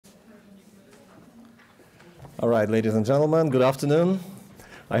All right, ladies and gentlemen, good afternoon.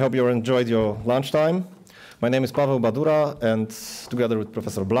 I hope you enjoyed your lunchtime. My name is Paweł Badura, and together with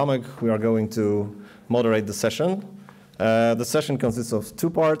Professor Blamek, we are going to moderate the session. The session consists of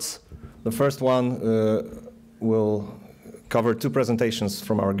two parts. The first one will cover two presentations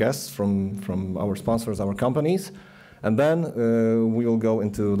from our guests, from our sponsors, our companies. And then we will go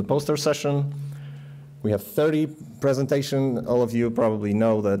into the poster session. We have 30 presentations. All of you probably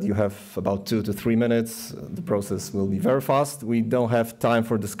know that you have about 2 to 3 minutes. The process will be very fast. We don't have time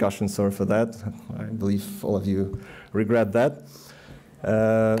for discussion, sorry for that. I believe all of you regret that.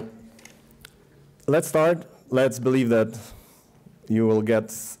 Let's start. Let's believe that you will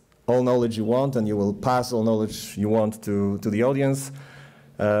get all knowledge you want and you will pass all knowledge you want to the audience.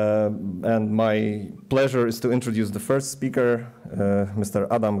 And my pleasure is to introduce the first speaker, Mr.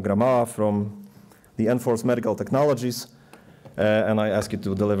 Adam Gramała from the Enforce Medical Technologies, and I ask you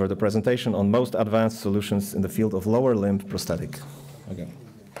to deliver the presentation on most advanced solutions in the field of lower limb prosthetic. Okay.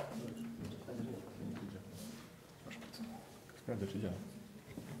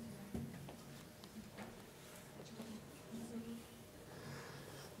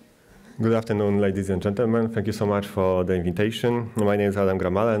 Good afternoon, ladies and gentlemen. Thank you so much for the invitation. My name is Adam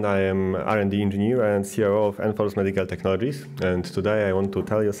Gramała, and I am R&D engineer and CRO of Enforce Medical Technologies. And today I want to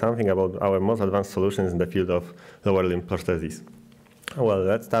tell you something about our most advanced solutions in the field of lower limb prosthesis. Well,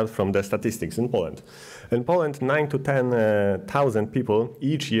 let's start from the statistics in Poland. In Poland, 9 to 10,000 people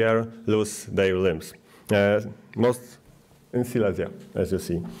each year lose their limbs, most in Silesia, as you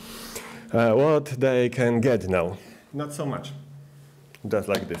see. What they can get now? Not so much, just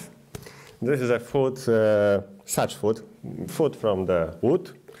like this. This is a foot, such foot from the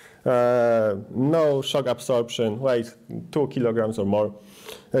wood. No shock absorption, weight 2 kilograms or more.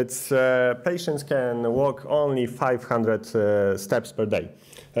 It's patients can walk only 500 steps per day,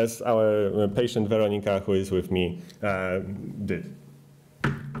 as our patient Veronica, who is with me, did.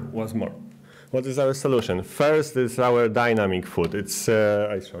 Once more. What is our solution? First is our dynamic foot. It's,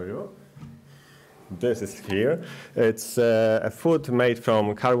 I show you. This is here. It's a foot made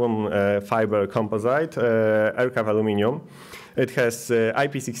from carbon fiber composite, aircraft aluminum. It has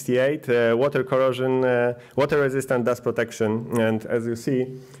IP68, water corrosion, water-resistant dust protection, and as you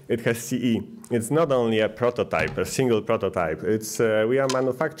see, it has CE. It's not only a prototype, a single prototype. It's we are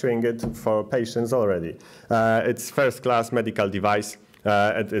manufacturing it for patients already. It's first-class medical device.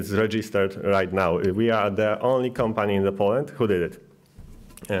 It's registered right now. We are the only company in Poland who did it.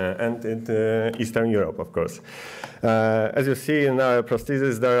 And in Eastern Europe, of course. As you see in our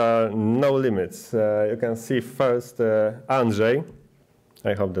prosthesis, there are no limits. You can see first Andrzej.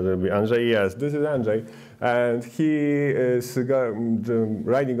 I hope that will be Andrzej. Yes, this is Andrzej. And he is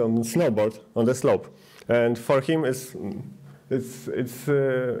riding on snowboard on the slope. And for him, it's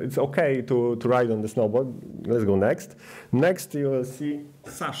okay to ride on the snowboard. Let's go next. Next, you will see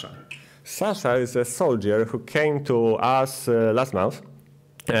Sasha. Sasha is a soldier who came to us last month.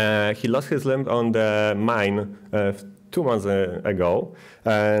 He lost his limb on the mine 2 months ago,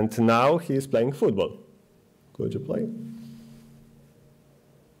 and now he is playing football. Could you play?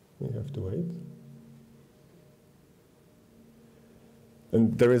 You have to wait.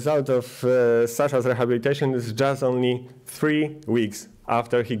 And the result of Sasha's rehabilitation is just only 3 weeks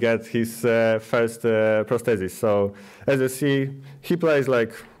after he gets his first prosthesis. So, as you see, he plays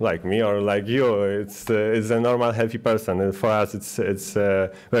like me or like you. It's a normal, healthy person. And for us, it's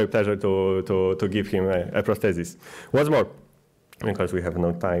a very pleasure to give him a prosthesis. What's more, because we have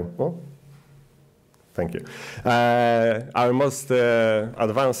no time. Oh, thank you. Our most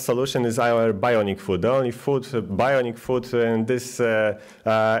advanced solution is our bionic foot. The only foot, bionic foot in this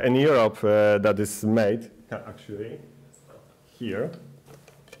in Europe that is made actually here.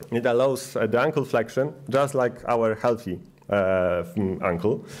 It allows the ankle flexion, just like our healthy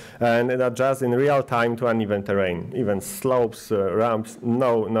ankle, and it adjusts in real time to uneven terrain. Even slopes, ramps,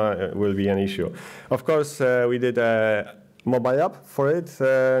 no will be an issue. Of course, we did a mobile app for it,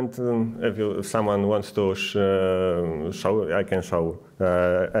 and if someone wants to show, I can show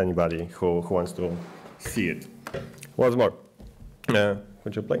anybody who wants to see it. What's more,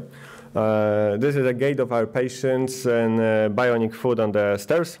 would you play? This is a gait of our patients and bionic foot on the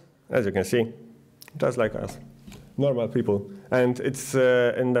stairs, as you can see, just like us, normal people. And it's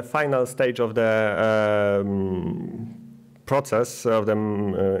in the final stage of the process of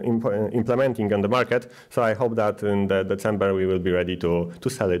them implementing on the market. So I hope that in December we will be ready to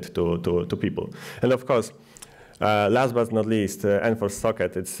sell it to people. And of course, last but not least, Enforce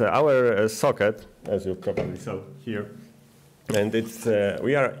socket. It's our socket, as you probably saw here. And it's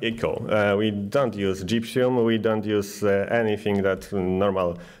we are eco. We don't use gypsum. We don't use anything that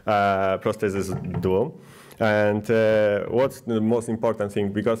normal prostheses do. And what's the most important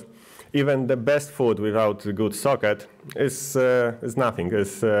thing? Because even the best food without a good socket is nothing,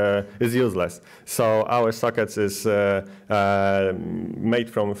 is useless. So our sockets is made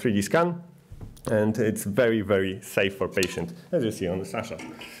from 3D scan, and it's very, very safe for patients, as you see on the Sasha.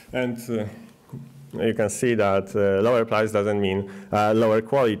 And you can see that lower price doesn't mean lower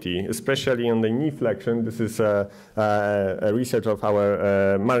quality, especially on the knee flexion. This is a research of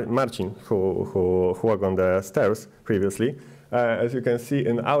our Marcin, who worked on the stairs previously. As you can see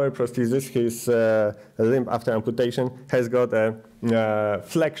in our prosthesis, his limb after amputation has got a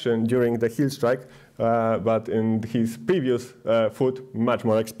flexion during the heel strike, but in his previous foot, much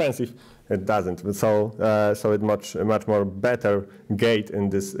more expensive, it doesn't. So it's much more better gait in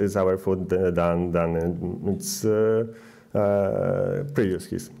this is our foot than in its previous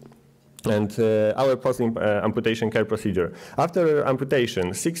keys. And our post-amputation care procedure. After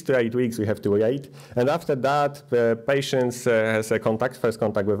amputation, 6 to 8 weeks we have to wait. And after that, the patient has a first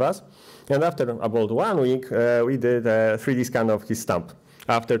contact with us. And after about 1 week, we did a 3D scan of his stump.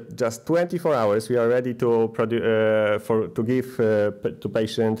 After just 24 hours, we are ready to give to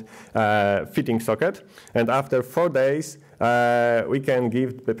patient fitting socket. And after 4 days, we can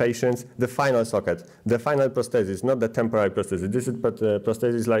give the patients the final socket, the final prosthesis, not the temporary prosthesis. This is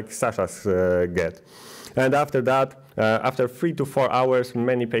prosthesis like Sasha's get. And after that, after 3 to 4 hours,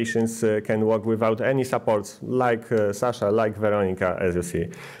 many patients can walk without any supports, like Sasha, like Veronica, as you see.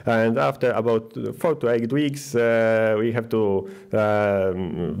 And after about 4 to 8 weeks, we have to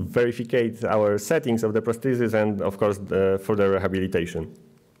verify our settings of the prosthesis and, of course, further rehabilitation.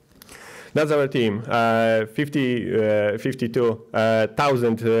 That's our team,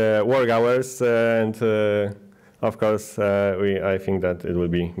 52,000 work hours, and of course, I think that it will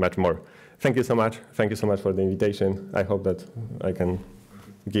be much more. Thank you so much. Thank you so much for the invitation. I hope that I can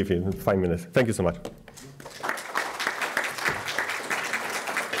give you 5 minutes. Thank you so much.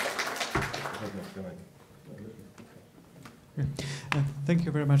 Thank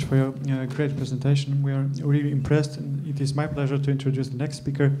you very much for your great presentation. We are really impressed, and it is my pleasure to introduce the next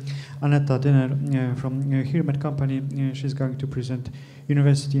speaker, Aneta Denner from HealthTech company. She's going to present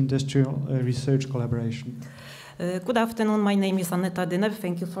University Industrial Research Collaboration. Good afternoon. My name is Aneta Denner.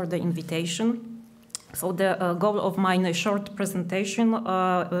 Thank you for the invitation. So the goal of my short presentation,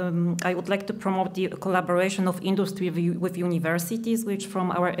 I would like to promote the collaboration of industry with universities, which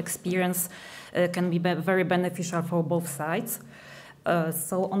from our experience can be very beneficial for both sides.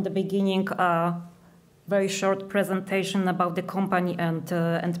 So on the beginning, very short presentation about the company and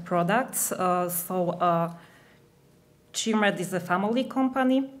products. CHIMRED is a family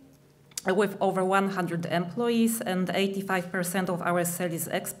company with over 100 employees, and 85% of our sales is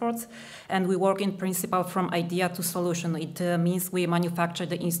exports. And we work in principle from idea to solution. It means we manufacture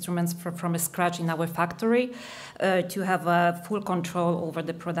the instruments from scratch in our factory to have full control over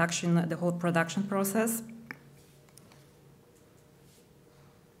the production, the whole production process.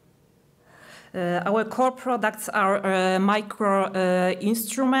 Our core products are micro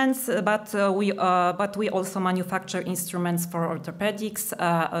instruments, but we also manufacture instruments for orthopedics,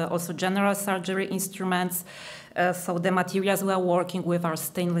 also general surgery instruments. So the materials we are working with are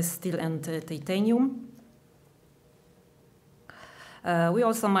stainless steel and titanium. We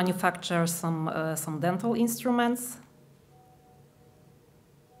also manufacture some dental instruments.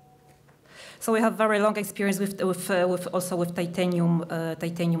 So we have very long experience also with titanium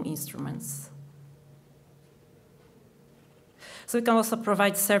instruments. So we can also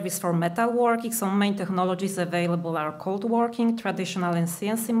provide service for metal working. Some main technologies available are cold working, traditional and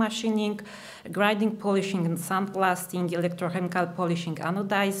CNC machining, grinding, polishing and sandblasting, electrochemical polishing,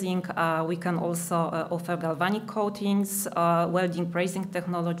 anodizing. We can also offer galvanic coatings, welding, brazing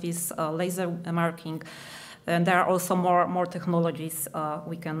technologies, laser marking, and there are also more technologies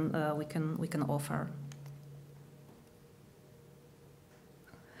we can offer.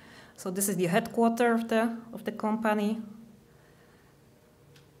 So this is the headquarters of the company.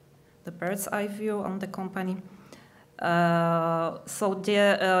 The bird's eye view on the company. So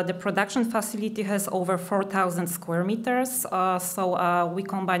the production facility has over 4,000 square meters. So we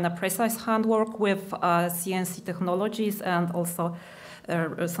combine a precise handwork with CNC technologies and also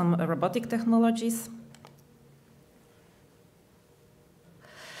some robotic technologies.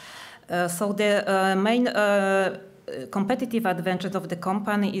 So the main competitive advantage of the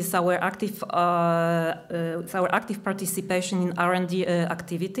company is our active participation in R&D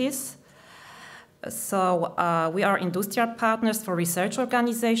activities. So we are industrial partners for research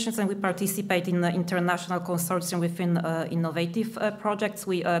organizations, and we participate in the international consortium within innovative projects.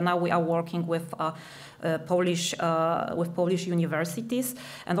 Now we are working with Polish universities,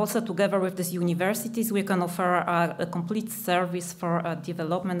 and also together with these universities, we can offer a complete service for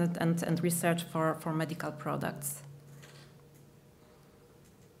development and research for medical products.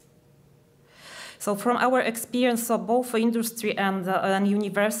 So from our experience, so both industry and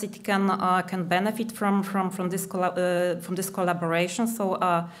university can benefit from this collaboration. So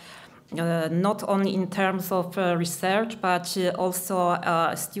not only in terms of research, but also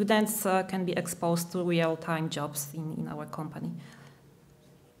students can be exposed to real-time jobs in our company.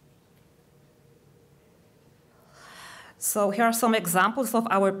 So here are some examples of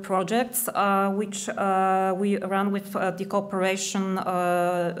our projects which we run with the cooperation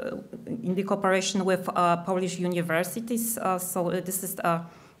in the cooperation with Polish universities. So this is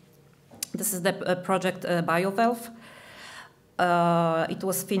the project BioValve. It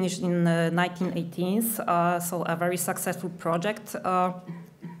was finished in 1918, so a very successful project.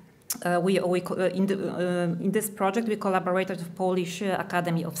 In this project, we collaborated with Polish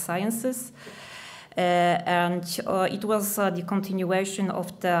Academy of Sciences. And it was the continuation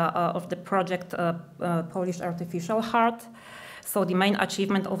of the project Polish Artificial Heart. So the main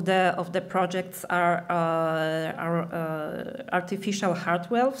achievement of the projects are artificial heart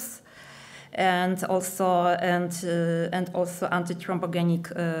valves, and also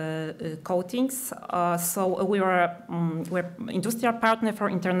antithrombogenic coatings. So we're industrial partner for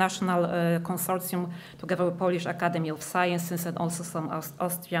international consortium together with Polish Academy of Sciences and also some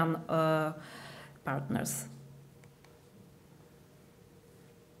Austrian partners.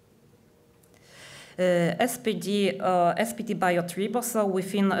 SPD Biotribo. So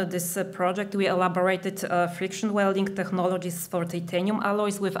within this project, we elaborated friction welding technologies for titanium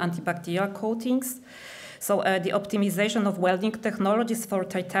alloys with antibacterial coatings. So the optimization of welding technologies for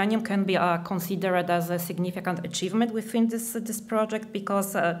titanium can be considered as a significant achievement within this project,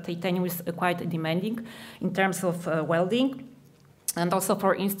 because titanium is quite demanding in terms of welding. And also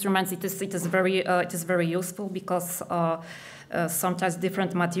for instruments, it is very useful, because sometimes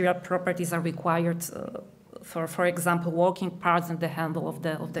different material properties are required for example, working parts and the handle of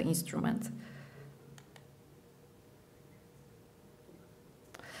the instrument.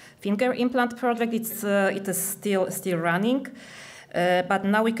 Finger implant project, it is still running, but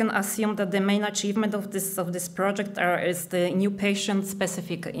now we can assume that the main achievement of this project is the new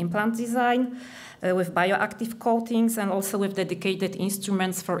patient-specific implant design. With bioactive coatings and also with dedicated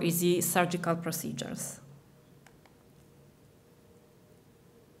instruments for easy surgical procedures.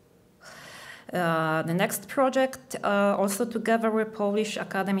 The next project, also together with Polish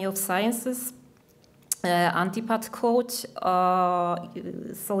Academy of Sciences, Antipad coat.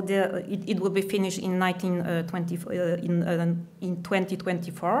 So it will be finished in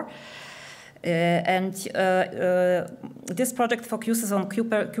 2024. And this project focuses on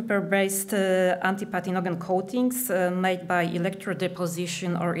copper-based antipathinogen coatings made by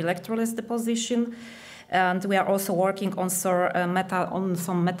electrodeposition or electroless deposition. And we are also working on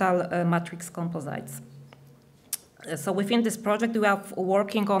some metal matrix composites. So within this project, we are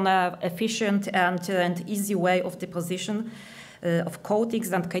working on an efficient and easy way of deposition of coatings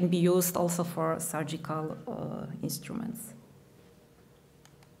that can be used also for surgical instruments.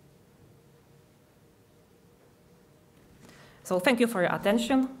 So thank you for your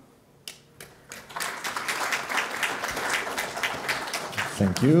attention.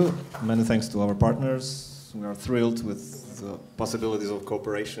 Thank you. Many thanks to our partners. We are thrilled with the possibilities of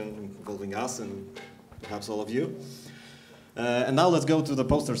cooperation involving us and perhaps all of you. And now let's go to the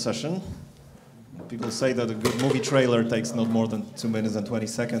poster session. People say that a good movie trailer takes not more than 2 minutes and 20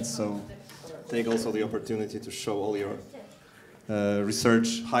 seconds, so take also the opportunity to show all your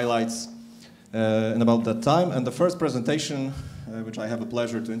research highlights in about that time. And the first presentation, which I have the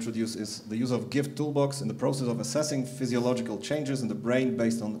pleasure to introduce, is the use of GIFT Toolbox in the process of assessing physiological changes in the brain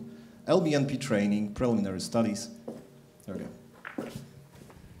based on LBNP training preliminary studies. There we go.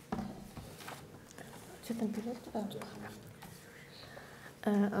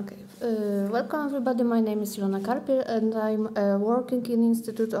 Welcome everybody, my name is Ilona Karpiel and I'm working in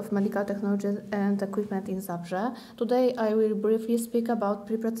Institute of Medical Technology and Equipment in Zabrze. Today I will briefly speak about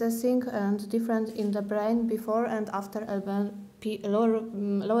pre-processing and difference in the brain before and after LBNP,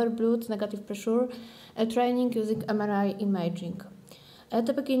 lower blood negative pressure training using MRI imaging. At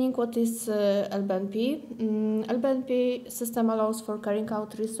the beginning, what is LBNP? LBNP system allows for carrying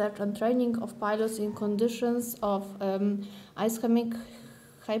out research and training of pilots in conditions of ischemic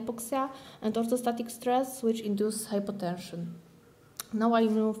hypoxia and orthostatic stress, which induce hypotension. Now I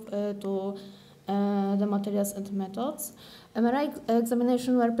move to the materials and methods. MRI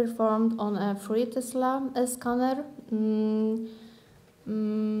examination were performed on a 3 Tesla scanner.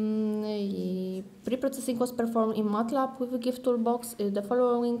 Pre-processing was performed in MATLAB with a GIF toolbox. The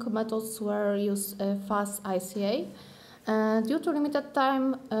following methods were used: fast ICA. Due to limited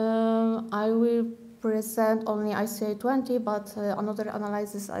time, I will present only ICA 20, but another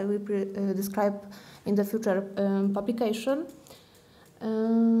analysis I will describe in the future publication.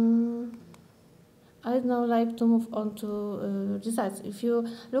 I'd now like to move on to results. If you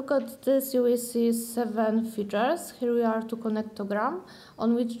look at this, you will see 7 features. Here we are to connectogram,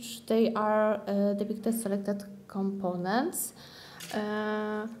 on which they are depicted selected components.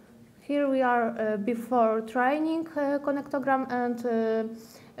 Here we are before training connectogram and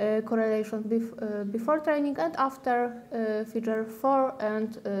correlation before training and after feature 4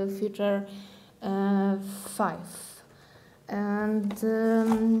 and feature 5. And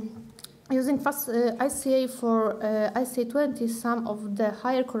using fast ICA for ICA 20, some of the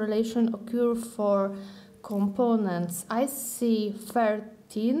higher correlation occur for components IC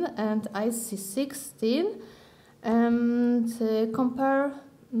 13 and IC 16, and compare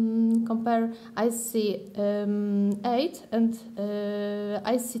IC 8 and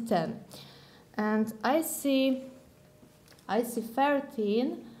IC 10. And IC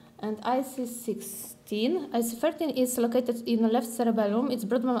 13 and IC 16. IC 13 is located in the left cerebellum. It's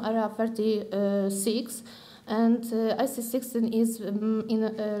Brodmann area 36, and IC 16 is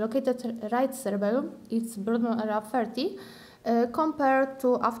located right cerebellum. It's Brodmann area 30. Compared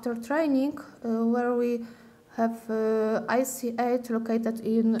to after training, where we have IC 8 located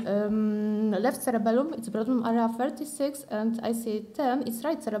in left cerebellum. It's Brodmann area 36, and IC 10 is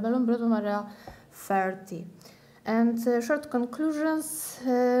right cerebellum, Brodmann area 30. And short conclusions.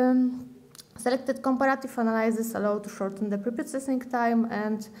 Selected comparative analysis allow to shorten the pre-processing time,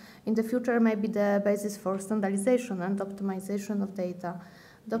 and in the future may be the basis for standardization and optimization of data.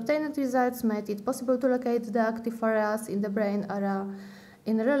 The obtained results made it possible to locate the active areas in the brain area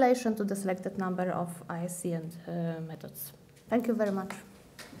in relation to the selected number of IC and methods. Thank you very much.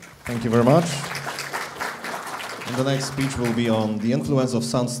 Thank you very much. And the next speech will be on the influence of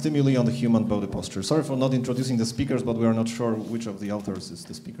sound stimuli on the human body posture. Sorry for not introducing the speakers, but we are not sure which of the authors is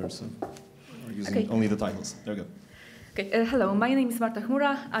the speaker, so we're using only the titles. There you go. Okay, hello, my name is Marta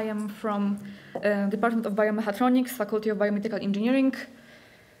Chmura. I am from Department of Biomechatronics, Faculty of Biomedical Engineering.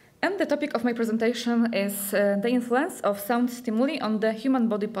 And the topic of my presentation is the influence of sound stimuli on the human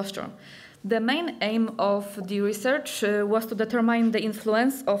body posture. The main aim of the research was to determine the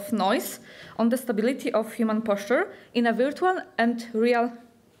influence of noise on the stability of human posture in a virtual and real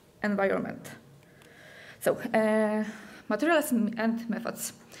environment. So, materials and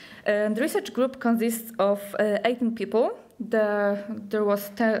methods. The research group consists of 18 people. There was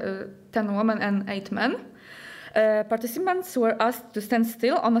 10 women and 8 men. Participants were asked to stand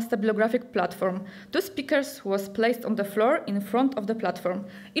still on a stabilographic platform. 2 speakers was placed on the floor in front of the platform.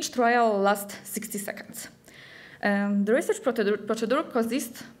 Each trial lasts 60 seconds. The research procedure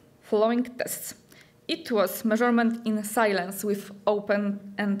consists following tests. It was measurement in silence with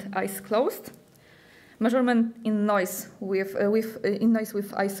open and eyes closed, measurement in noise with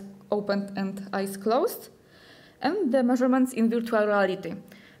eyes open and eyes closed, and the measurements in virtual reality.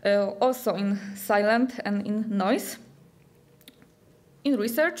 Also in silent and in noise. In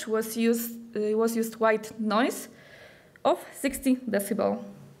research was used white noise of 60 decibel.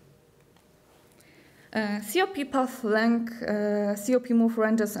 COP path length, COP move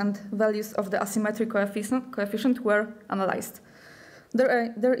ranges and values of the asymmetric coefficient were analyzed.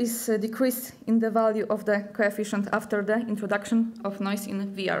 There is a decrease in the value of the coefficient after the introduction of noise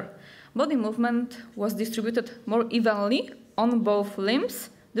in VR. Body movement was distributed more evenly on both limbs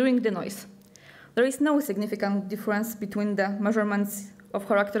during the noise. There is no significant difference between the measurements of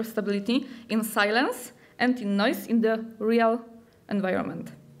character stability in silence and in noise in the real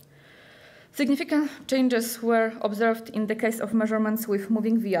environment. Significant changes were observed in the case of measurements with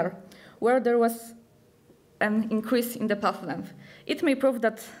moving VR, where there was an increase in the path length. It may prove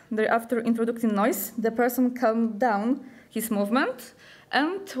that after introducing noise, the person calmed down his movement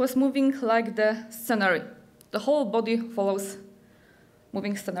and was moving like the scenery. The whole body follows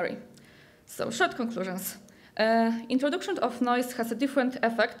moving scenery. So, short conclusions. Introduction of noise has a different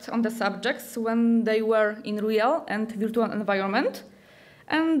effect on the subjects when they were in real and virtual environment,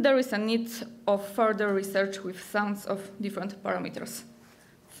 and there is a need of further research with sounds of different parameters.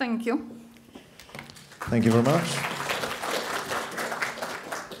 Thank you. Thank you very much.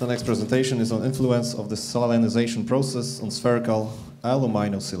 The next presentation is on influence of the salinization process on spherical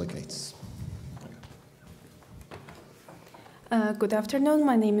aluminosilicates. Good afternoon,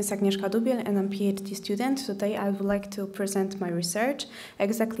 my name is Agnieszka Dubiel and I'm a PhD student. Today I would like to present my research,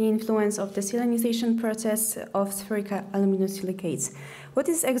 exactly influence of the siliconization process of spherical aluminosilicates. What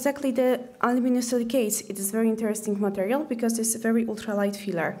is exactly the aluminosilicates? It is a very interesting material because it's a very ultralight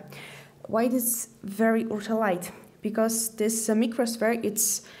filler. Why it is very ultralight? Because this microsphere,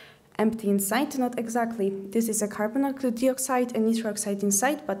 it's empty inside, not exactly. This is a carbon dioxide and nitric oxide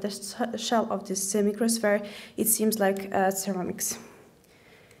inside, but the shell of this microsphere, it seems like ceramics.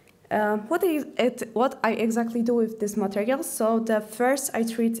 What I exactly do with this material? So the first I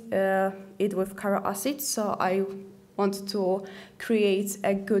treat it with Caro acid, so I want to create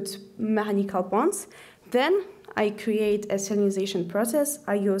a good mechanical bonds. Then I create a siliconization process.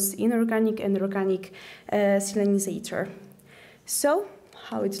 I use inorganic and organic silinizator. So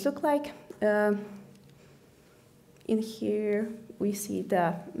how it looks like. In here we see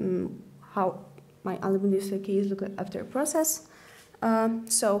the how my aluminosilicates look after a process.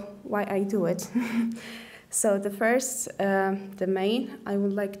 So why I do it? So the first, the main, I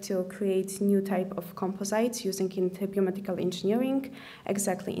would like to create new type of composites using in biomedical engineering,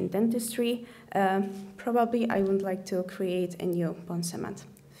 exactly in dentistry. Probably I would like to create a new bone cement.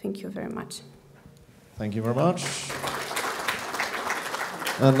 Thank you very much. Thank you very much.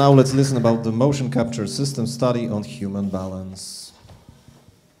 And now let's listen about the motion capture system study on human balance.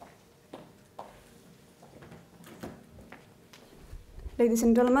 Ladies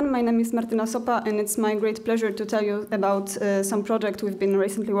and gentlemen, my name is Martyna Sopa, and it's my great pleasure to tell you about some project we've been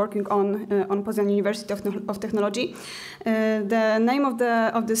recently working on Poznań University of Technology. The name of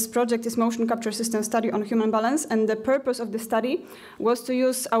this project is Motion Capture System Study on Human Balance, and the purpose of the study was to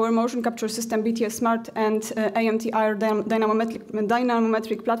use our motion capture system BTS Smart and AMTR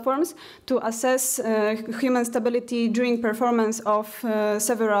dynamometric platforms to assess human stability during performance of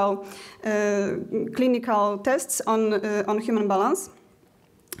several clinical tests on human balance.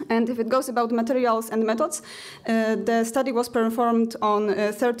 And if it goes about materials and methods, the study was performed on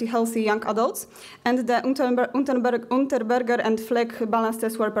 30 healthy young adults, and the Unterberger and Fleck balance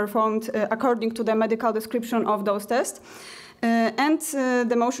tests were performed according to the medical description of those tests. And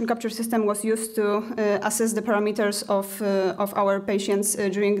the motion capture system was used to assess the parameters of our patients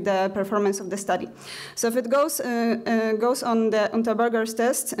during the performance of the study. So if it goes on the Unterberger's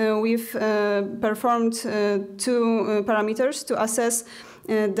test, we've performed two parameters to assess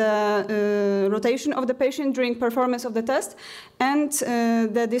the rotation of the patient during performance of the test and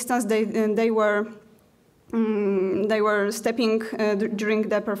the distance they were stepping during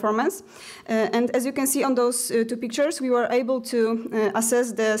the performance. And as you can see on those two pictures, we were able to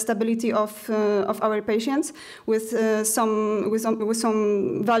assess the stability of our patients with some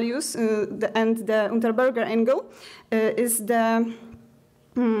values. And the Unterberger angle is the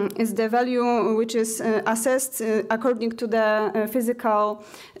value which is assessed according to the physical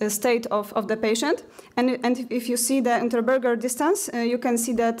state of the patient. And if you see the Unterberger distance, you can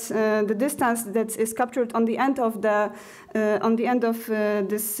see that the distance that is captured on the end of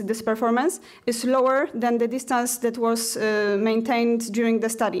this performance is lower than the distance that was maintained during the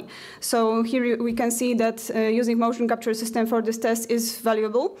study. So here we can see that using motion capture system for this test is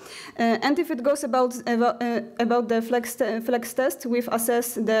valuable. And if it goes about the flex test, we've assessed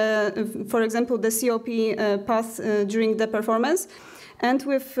for example, the COP path during the performance, and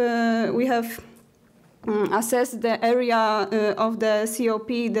we have assessed the area of the COP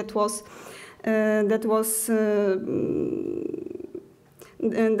that was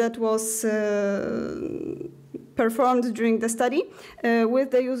performed during the study with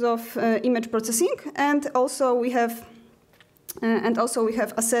the use of image processing, and also we have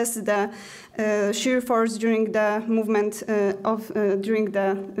assessed the shear force during the movement during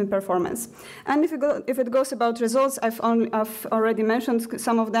the performance. And if it goes about results, I've already mentioned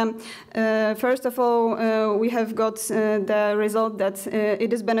some of them. First of all, we have got the result that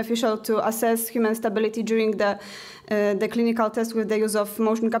it is beneficial to assess human stability during the clinical test with the use of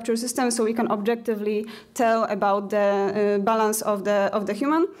motion capture system, so we can objectively tell about the balance of the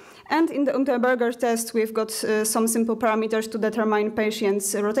human. And in the Unterberger test, we've got some simple parameters to determine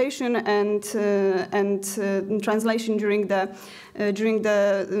patient's rotation and translation during the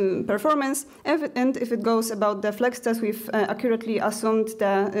performance. And if it goes about the flex test, we've accurately assumed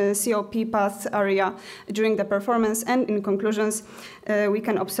the COP path area during the performance. And in conclusions, we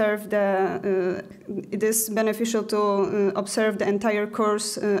can observe it is beneficial to observe the entire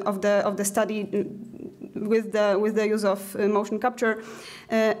course of the study with the use of motion capture,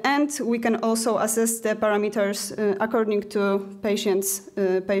 and we can also assess the parameters according to patient's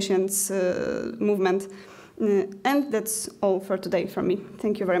movement. And that's all for today from me.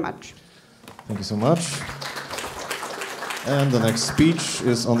 Thank you very much. Thank you so much. And the next speech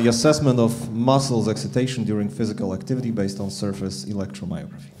is on the assessment of muscles excitation during physical activity based on surface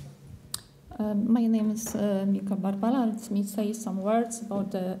electromyography. My name is Mika Barbala. Let me say some words about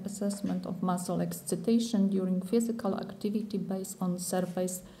the assessment of muscle excitation during physical activity based on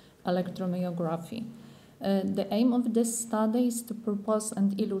surface electromyography. The aim of this study is to propose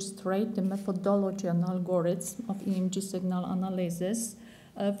and illustrate the methodology and algorithm of EMG signal analysis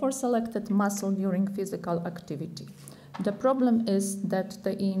for selected muscle during physical activity. The problem is that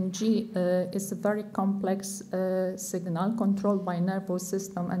the EMG is a very complex signal controlled by nervous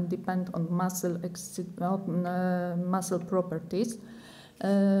system and depend on muscle properties.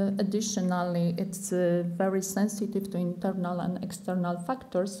 Additionally, it's very sensitive to internal and external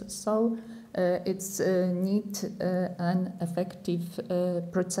factors, so it's need an effective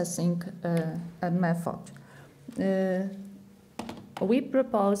processing method. We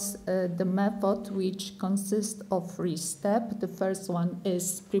propose the method which consists of 3 steps. The first one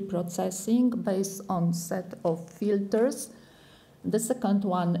is pre-processing based on set of filters. The second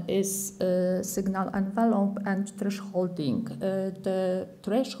one is signal envelope and thresholding. The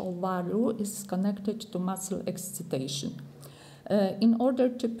threshold value is connected to muscle excitation. In order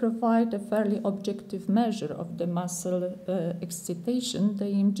to provide a fairly objective measure of the muscle excitation, the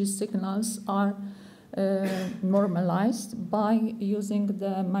EMG signals are normalized by using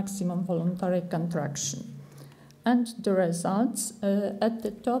the maximum voluntary contraction. And the results, at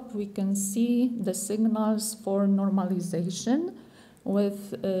the top we can see the signals for normalization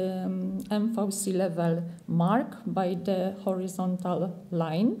with MVC level marked by the horizontal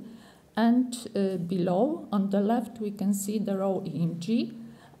line. And below, on the left, we can see the raw EMG.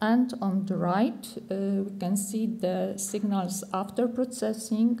 And on the right, we can see the signals after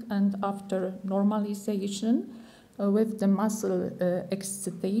processing and after normalization with the muscle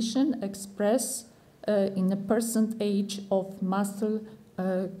excitation expressed in a percentage of muscle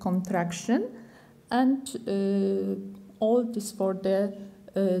contraction. And all this for the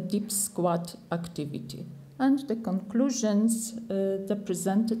deep squat activity. And the conclusions, the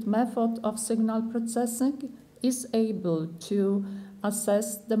presented method of signal processing is able to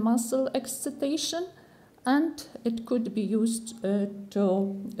assess the muscle excitation, and it could be used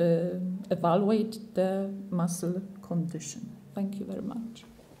to evaluate the muscle condition. Thank you very much.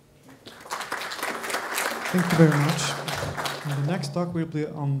 Thank you very much. And the next talk will be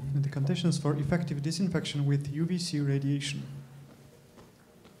on the conditions for effective disinfection with UVC radiation.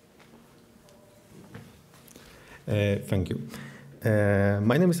 Thank you.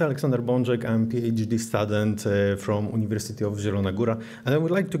 My name is Aleksander Bączek. I'm a PhD student from University of Zielona Góra, and I would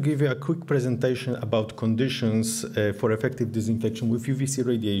like to give you a quick presentation about conditions for effective disinfection with UVC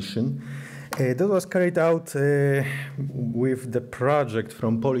radiation. That was carried out with the project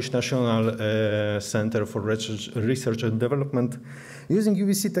from Polish National Center for Research and Development, using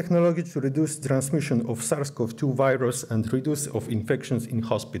UVC technology to reduce transmission of SARS-CoV-2 virus and reduce of infections in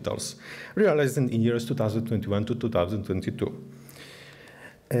hospitals, realized in years 2021 to 2022.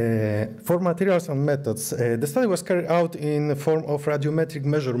 For materials and methods, the study was carried out in the form of radiometric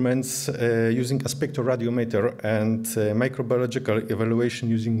measurements using a spectroradiometer and microbiological evaluation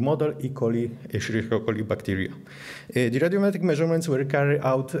using model E. coli, Escherichia coli bacteria. The radiometric measurements were carried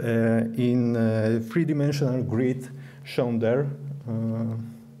out in a 3-dimensional grid shown there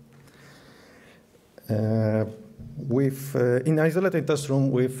in isolated test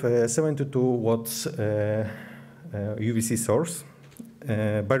room with 72 watts UVC source.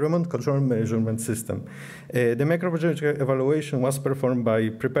 By remote control measurement system. The microbiological evaluation was performed by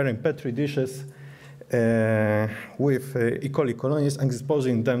preparing Petri dishes with E. coli colonies and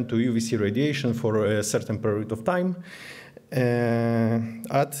exposing them to UVC radiation for a certain period of time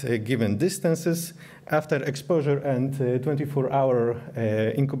at given distances. After exposure and 24-hour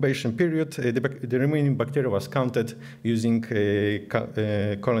incubation period, the remaining bacteria was counted using a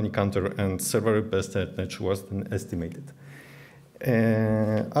colony counter, and several percentage was then estimated.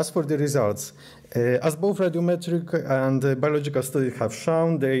 As for the results, as both radiometric and biological studies have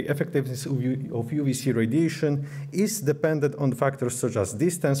shown, the effectiveness of UVC radiation is dependent on factors such as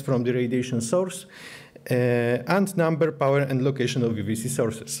distance from the radiation source and number, power, and location of UVC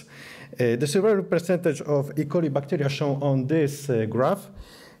sources. The several percentage of E. coli bacteria shown on this graph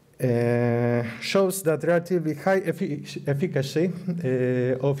shows that relatively high efficacy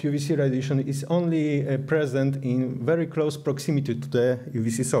of UVC radiation is only present in very close proximity to the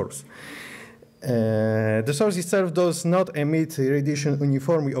UVC source. The source itself does not emit radiation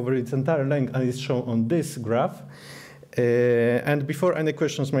uniformly over its entire length, as is shown on this graph. And before any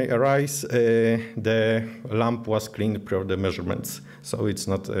questions may arise, the lamp was cleaned prior to the measurements, so it's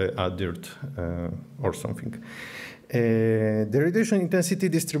not adhered or something. The radiation intensity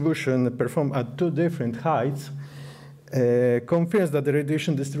distribution performed at two different heights confirms that the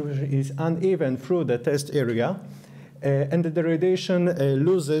radiation distribution is uneven through the test area, and that the radiation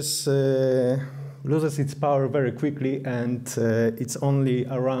loses its power very quickly, and it's only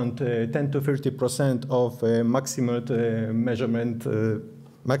around 10 to 30% of maximum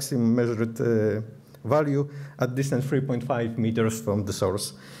measured value at distance 3.5 meters from the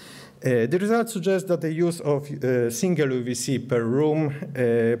source. The results suggest that the use of single UVC per room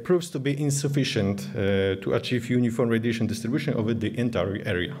proves to be insufficient to achieve uniform radiation distribution over the entire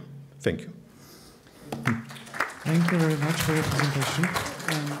area. Thank you. Thank you very much for your presentation.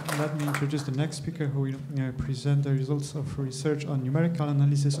 Let me introduce the next speaker who will present the results of research on numerical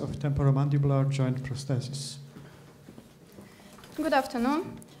analysis of temporomandibular joint prosthesis. Good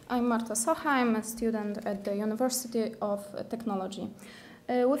afternoon. I'm Marta Socha. I'm a student at the University of Technology.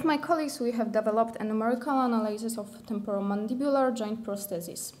 With my colleagues, we have developed a numerical analysis of temporomandibular joint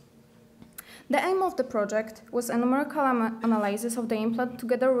prosthesis. The aim of the project was a numerical analysis of the implant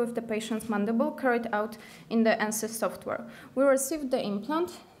together with the patient's mandible carried out in the ANSYS software. We received the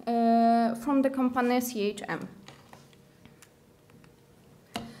implant from the company CHM.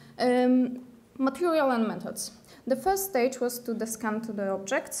 Material and methods. The first stage was to scan to the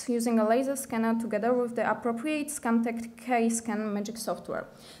objects using a laser scanner together with the appropriate ScanTech K-Scan Magic software.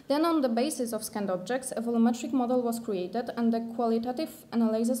 Then on the basis of scanned objects, a volumetric model was created and the qualitative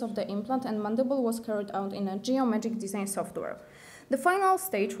analysis of the implant and mandible was carried out in a geometric design software. The final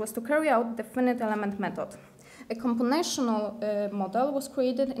stage was to carry out the finite element method. A compositional model was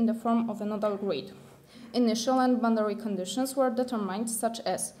created in the form of a nodal grid. Initial and boundary conditions were determined, such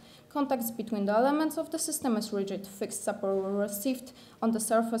as contacts between the elements of the system as rigid fixed support were received on the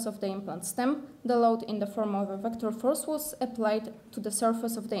surface of the implant stem. The load in the form of a vector force was applied to the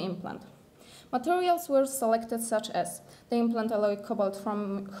surface of the implant. Materials were selected such as the implant alloy cobalt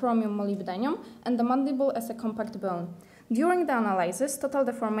from chromium molybdenum and the mandible as a compact bone. During the analysis, total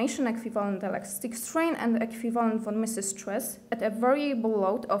deformation equivalent elastic strain and equivalent von Mises stress at a variable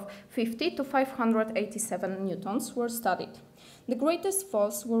load of 50 to 587 newtons were studied. The greatest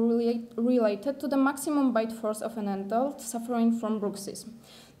force were related to the maximum bite force of an adult suffering from bruxism.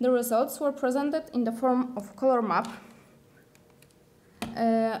 The results were presented in the form of color map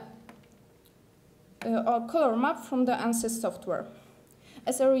from the ANSYS software.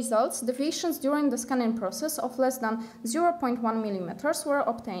 As a result, deviations during the scanning process of less than 0.1 millimeters were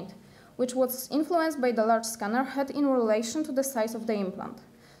obtained, which was influenced by the large scanner head in relation to the size of the implant.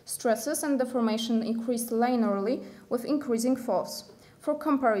 Stresses and deformation increased linearly with increasing force. For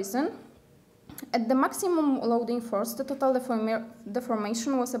comparison, at the maximum loading force, the total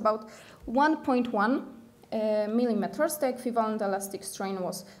deformation was about 1.1 millimeters. The equivalent elastic strain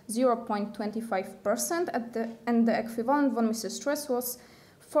was 0.25%, and the equivalent von Mises stress was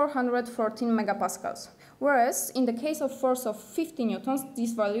 414 megapascals. Whereas in the case of force of 50 newtons,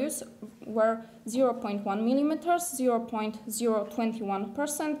 these values were 0.1 millimeters,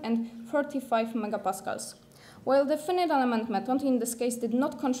 0.021%, and 35 megapascals. While the finite element method in this case did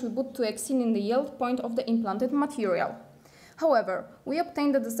not contribute to exceeding the yield point of the implanted material. However, we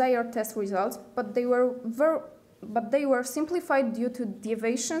obtained the desired test results, but they were simplified due to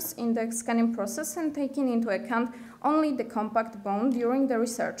deviations in the scanning process and taking into account only the compact bone during the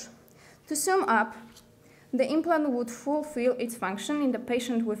research. To sum up, the implant would fulfill its function in the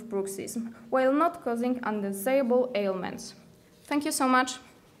patient with bruxism, while not causing undesirable ailments. Thank you so much.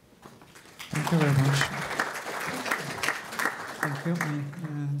 Thank you very much. Thank you.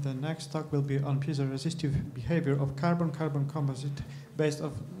 The next talk will be on piezoresistive behavior of carbon-carbon composite based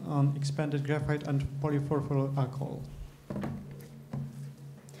on expanded graphite and polyfurfural alcohol.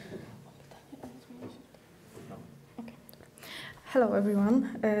 Hello, everyone.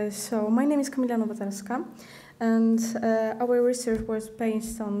 So my name is Kamila Nowotowska, and our research was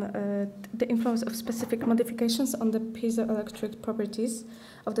based on the influence of specific modifications on the piezoelectric properties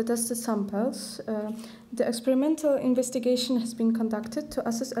of the tested samples. The experimental investigation has been conducted to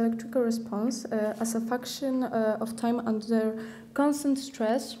assess electrical response as a function of time under constant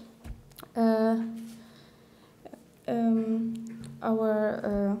stress.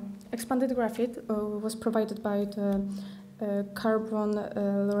 Our expanded graphite was provided by the Carbon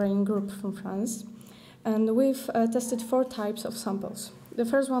Lorraine group from France, and we've tested 4 types of samples. The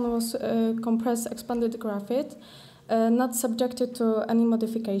first one was compressed expanded graphite, not subjected to any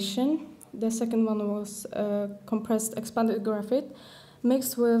modification. The second one was compressed expanded graphite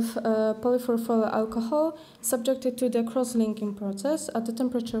mixed with polyfurfural alcohol, subjected to the cross-linking process at the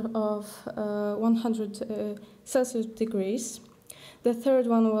temperature of 100 Celsius degrees. The third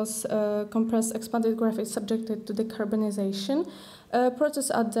one was compressed expanded graphite subjected to decarbonization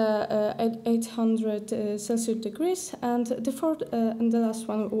process at the 800 Celsius degrees. And the fourth and the last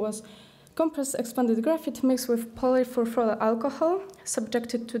one was compressed expanded graphite mixed with polyfurfural alcohol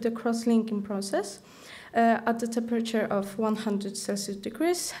subjected to the cross-linking process at the temperature of 100 Celsius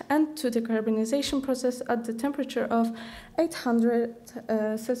degrees and to the carbonization process at the temperature of 800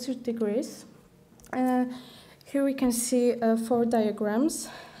 Celsius degrees. Here we can see 4 diagrams,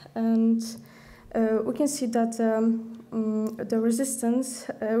 and we can see that the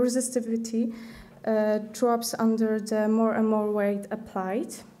resistivity drops under the more and more weight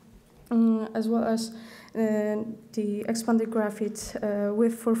applied, as well as the expanded graphite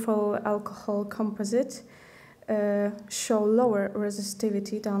with furfural alcohol composite show lower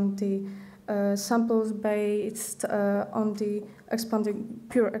resistivity than the samples based on the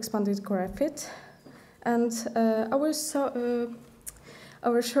pure expanded graphite. And our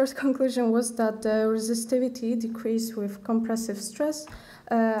short conclusion was that the resistivity decreased with compressive stress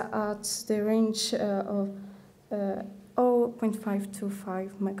at the range of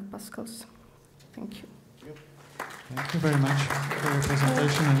 0.525 megapascals. Thank you. Thank you very much for your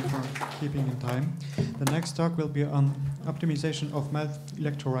presentation and for keeping in time. The next talk will be on optimization of math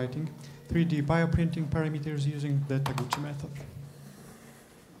electrowriting, 3D bioprinting parameters using the Taguchi method.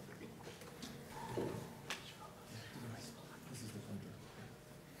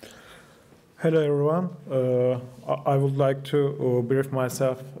 Hello everyone. I would like to brief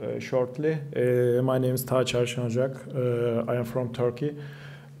myself shortly. My name is Taç Erşen Ocak. I am from Turkey.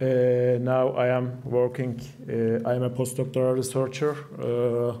 Now I am working, I am a postdoctoral researcher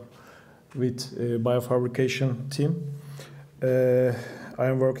with biofabrication team. I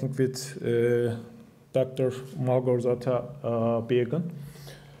am working with Dr. Malgorzata Biegun.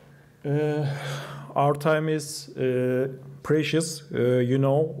 Our time is precious. You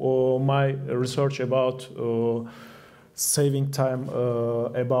know, my research about saving time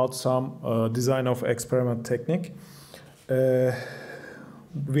about some design of experiment technique.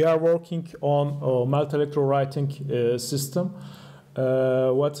 We are working on melt electrowriting system.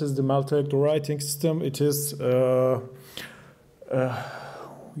 What is the melt electrowriting system? It is,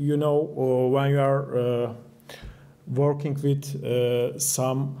 you know, when you are working with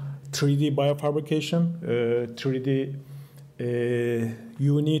some 3D biofabrication, 3D,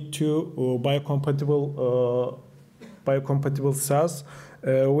 you need to biocompatible cells.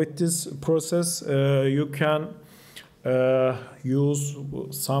 With this process, you can use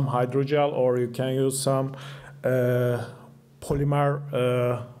some hydrogel, or you can use some polymer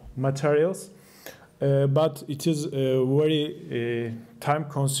materials, but it is very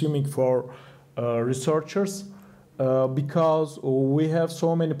time-consuming for researchers because we have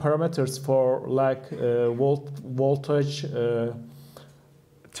so many parameters for like voltage,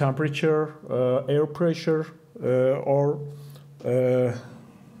 temperature, air pressure, or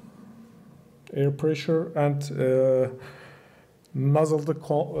air pressure and nozzle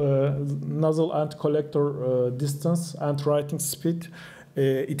and collector distance and writing speed.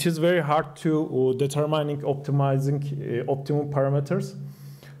 It is very hard to determining optimizing optimum parameters.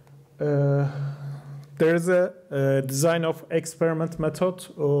 There is a design of experiment method.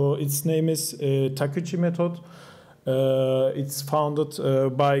 Its name is Taguchi method. It's founded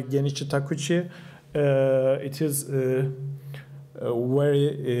by Genichi Taguchi. It is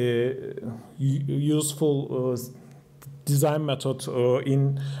very useful design method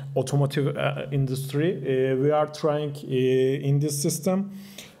in automotive industry. We are trying in this system.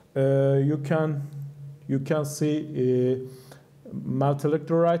 You can see melt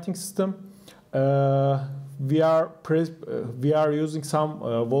electrowriting system. We are using some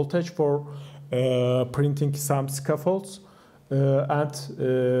voltage for printing some scaffolds, and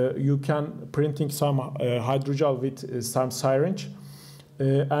you can printing some hydrogel with some syringe,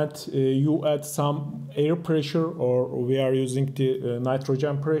 and you add some air pressure, or we are using the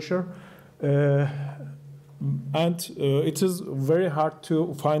nitrogen pressure, and it is very hard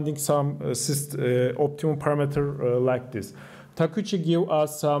to finding some optimum parameter like this. Taguchi give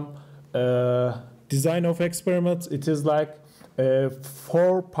us some design of experiments. It is like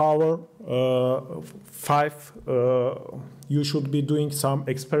 4 power 5. You should be doing some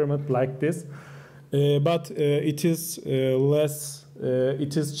experiment like this, but it is less.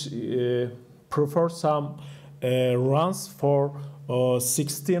 It is prefer some runs for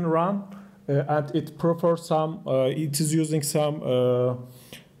 16 run, and it prefer some. It is using some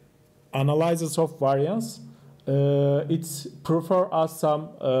analysis of variance. It prefer us some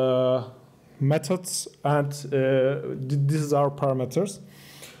methods, and these are parameters.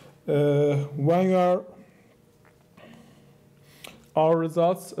 When you are our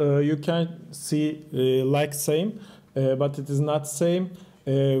results, you can see like same, but it is not same.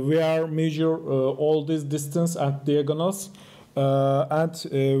 We are measure all this distance at diagonals, and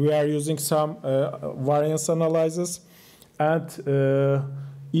we are using some variance analysis, and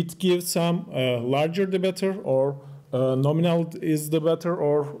it gives some larger the better, or nominal is the better,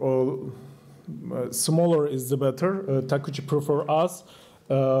 or smaller is the better. Takuchi prefer us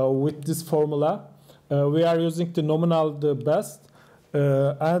with this formula. We are using the nominal the best,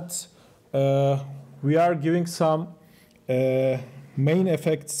 and we are giving some main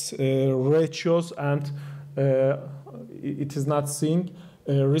effects ratios, and it is not seeing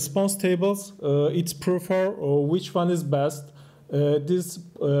response tables. It prefer which one is best. These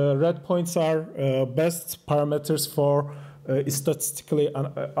red points are best parameters for statistically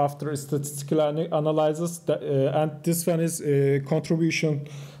after statistical analysis, and this one is contribution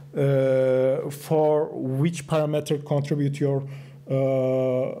for which parameter contribute your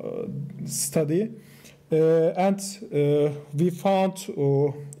study. And we found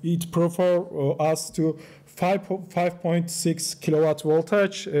it prefer us to 5.6 kilowatt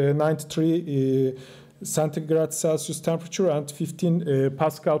voltage, 93 centigrade Celsius temperature, and 15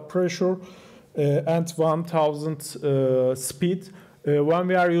 Pascal pressure, and 1000 speed. When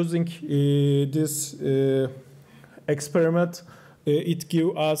we are using this experiment, it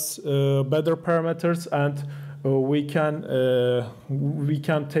gives us better parameters, and we can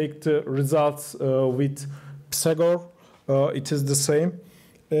take the results with Pisagor. It is the same.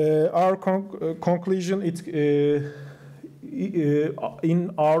 Our conclusion,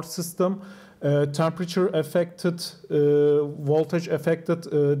 in our system, temperature affected, voltage affected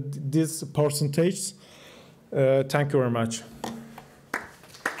this percentage. Thank you very much.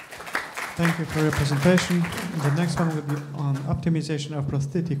 Thank you for your presentation. The next one will be on optimization of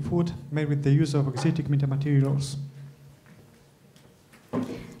prosthetic foot made with the use of exotic metamaterials.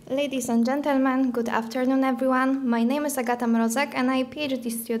 Ladies and gentlemen, good afternoon, everyone. My name is Agata Mrozek, and I'm a PhD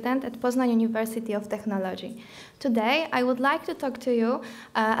student at Poznań University of Technology. Today, I would like to talk to you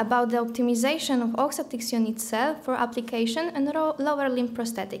about the optimization of Oxatix unit cell for application in lower limb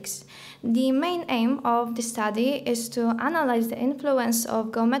prosthetics. The main aim of the study is to analyze the influence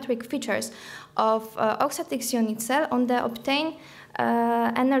of geometric features of Oxatix unit cell on the obtained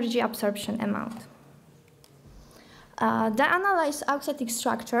energy absorption amount. The analyzed Oxatix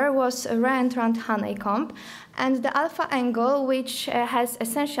structure was a reentrant honeycomb, and the alpha angle, which has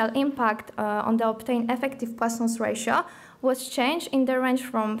essential impact on the obtained effective Poisson's ratio, was changed in the range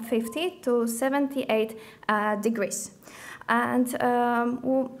from 50 to 78 degrees. And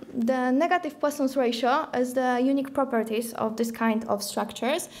the negative Poisson's ratio is the unique properties of this kind of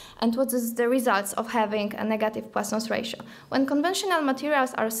structures, and what is the results of having a negative Poisson's ratio. When conventional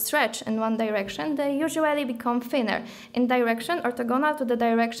materials are stretched in one direction, they usually become thinner in direction orthogonal to the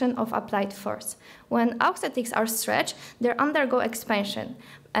direction of applied force. When Oxatix are stretched, they undergo expansion.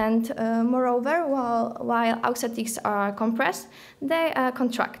 And moreover, while Oxatix are compressed, they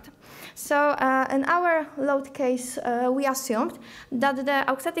contract. So in our load case, we assumed that the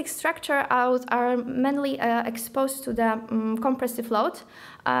Oxatix structure are mainly exposed to the compressive load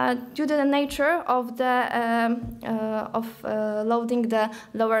due to the nature of loading the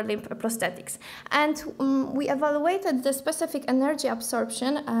lower limb prosthetics. And we evaluated the specific energy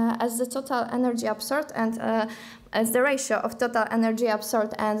absorption as the total energy absorbed and as the ratio of total energy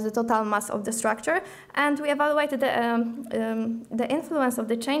absorbed and the total mass of the structure, and we evaluated the influence of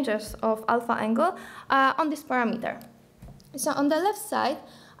the changes of alpha angle on this parameter. So on the left side,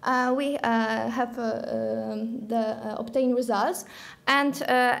 we have the obtained results, and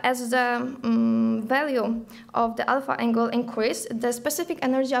as the value of the alpha angle increased, the specific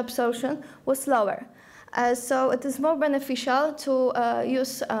energy absorption was lower. So it is more beneficial to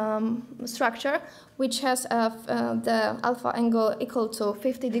use structure which has the alpha angle equal to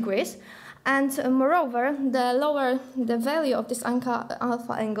 50 degrees. And moreover, the lower the value of this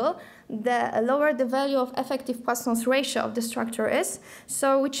alpha angle, the lower the value of effective Poisson's ratio of the structure is,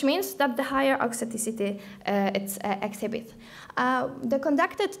 so which means that the higher oxaticity it exhibits. The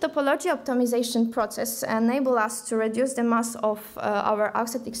conducted topology optimization process enables us to reduce the mass of our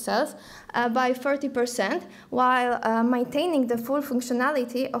Oxatix cells by 30% while maintaining the full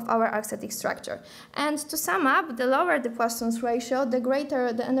functionality of our Oxatix structure. And to sum up, the lower the Poisson's ratio, the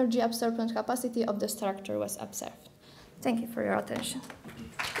greater the energy absorption capacity of the structure was observed. Thank you for your attention.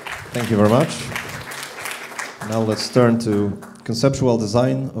 Thank you very much. Now let's turn to conceptual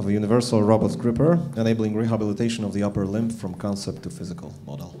design of a universal robot gripper, enabling rehabilitation of the upper limb from concept to physical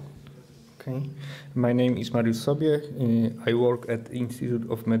model. Okay. My name is Mariusz Sobie. I work at the Institute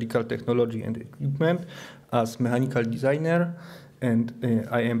of Medical Technology and Equipment as mechanical designer. and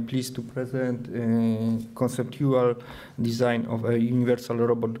I am pleased to present conceptual design of a universal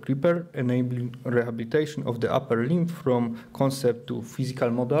robot gripper enabling rehabilitation of the upper limb from concept to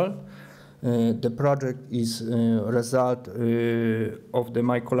physical model. The project is a result of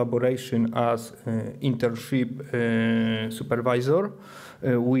my collaboration as internship supervisor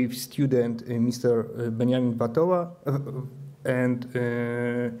with student Mr. Benjamin Batoła and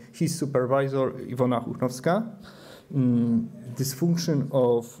his supervisor Iwona Huchnowska. This function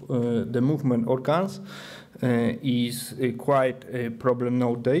of the movement organs is quite a problem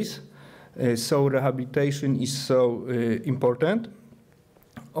nowadays. So rehabilitation is so important.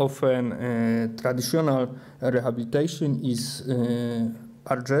 Often traditional rehabilitation is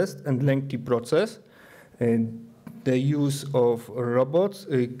arduous and lengthy process. The use of robots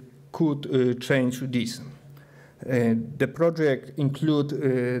could change this. The project includes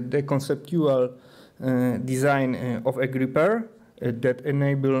the conceptual design of a gripper that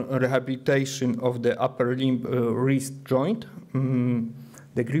enable rehabilitation of the upper limb wrist joint.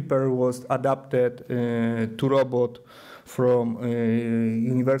 The gripper was adapted to robot from a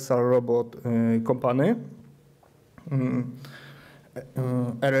Universal Robot company.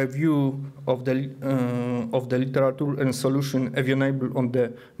 A review of the literature and solution available on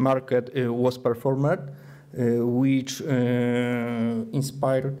the market was performed, which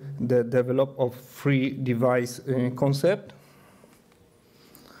inspired the development of free device concept.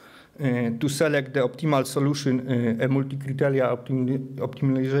 To select the optimal solution, a multi-criteria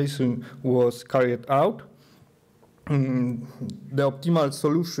optimization was carried out. The optimal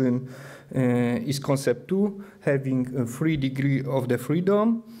solution is concept 2, having a 3 degree of the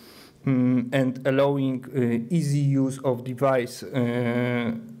freedom and allowing easy use of device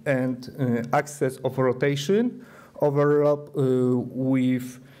and access of rotation, overlap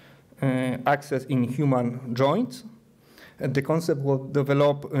with access in human joints. The concept was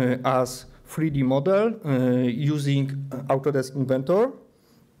developed as 3D model using Autodesk Inventor.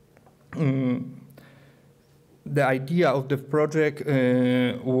 The idea of the project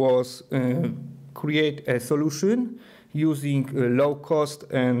was create a solution using low cost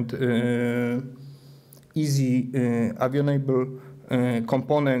and easy available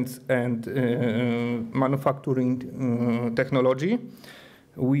components and manufacturing technology.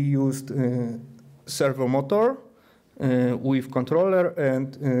 We used servo motor with controller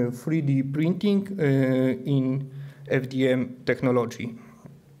and 3D printing in FDM technology.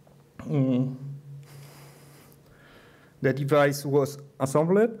 The device was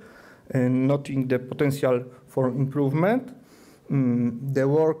assembled, noting the potential for improvement. The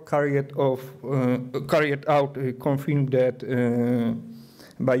work carried out confirmed that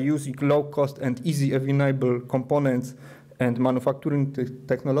by using low-cost and easy available components and manufacturing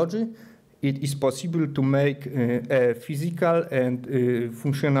technology, it is possible to make a physical and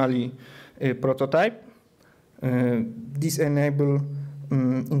functionally prototype. This enables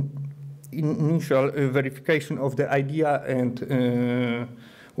initial verification of the idea and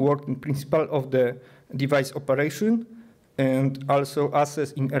working principle of the device operation, and also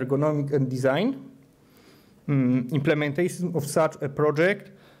assess in ergonomic and design. Implementation of such a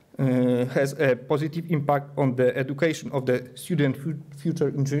project has a positive impact on the education of the student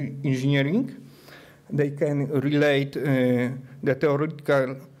future engineering. They can relate the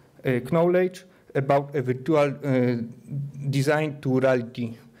theoretical knowledge about a virtual design to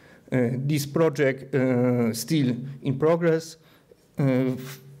reality. This project still in progress.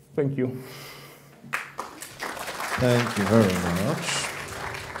 Thank you. Thank you very much.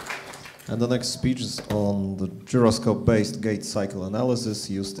 And the next speech is on the gyroscope-based gait cycle analysis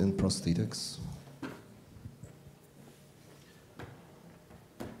used in prosthetics.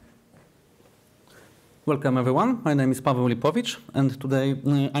 Welcome everyone, my name is Paweł Lipowicz and today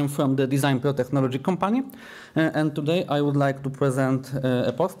I'm from the Design Pro Technology company and today I would like to present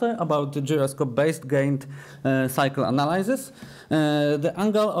a poster about the gyroscope-based gait cycle analysis. The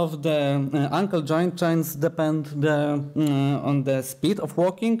angle of the ankle joint chains depend on the speed of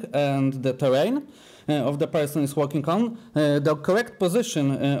walking and the terrain of the person is walking on. The correct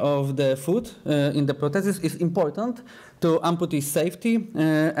position of the foot in the prosthesis is important to amputee safety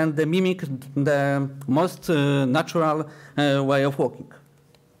and they mimic the most natural way of walking.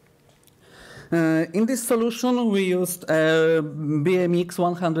 In this solution, we used a BMX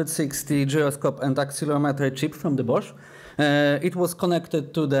 160 gyroscope and accelerometer chip from the Bosch. It was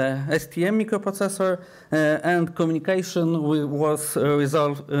connected to the STM microprocessor and communication was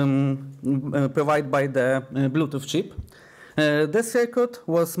provided by the Bluetooth chip. The circuit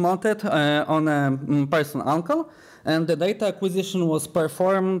was mounted on a person's ankle and the data acquisition was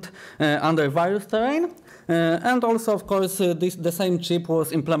performed under various terrain. And also, of course, the same chip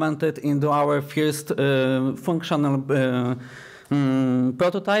was implemented into our first functional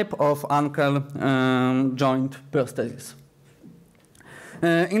prototype of ankle joint prosthesis.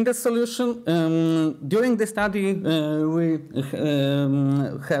 In the solution, during the study, we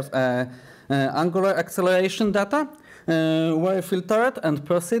have angular acceleration data were filtered and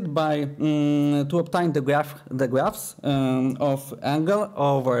processed by to obtain the graphs of angle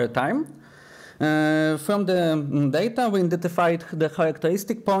over time. From the data, we identified the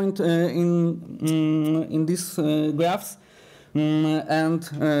characteristic point in these graphs and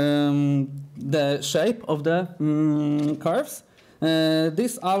the shape of the curves.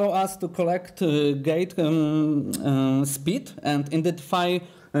 This allows us to collect gait speed and identify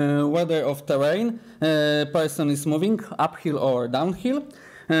whether of terrain person is moving uphill or downhill.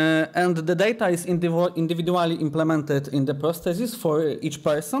 And the data is individually implemented in the prosthesis for each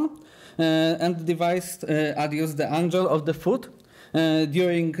person. And the device adjusts the angle of the foot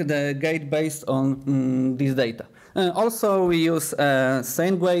during the gait based on this data. Also, we use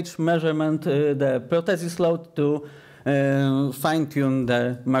strain gauge measurement, the prosthesis load, to fine-tune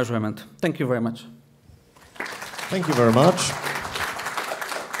the measurement. Thank you very much. Thank you very much.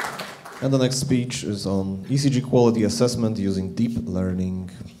 And the next speech is on ECG quality assessment using deep learning.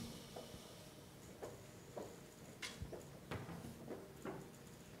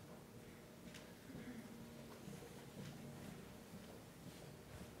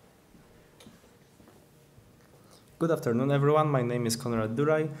 Good afternoon, everyone. My name is Konrad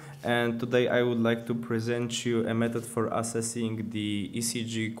Duraj, and today I would like to present you a method for assessing the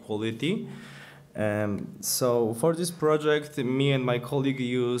ECG quality. So for this project, me and my colleague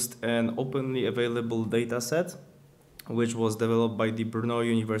used an openly available dataset, which was developed by the Brno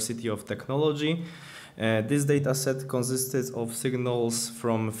University of Technology. This dataset consisted of signals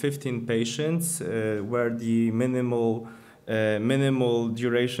from 15 patients, where the minimal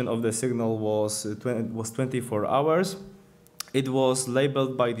duration of the signal was 24 hours. It was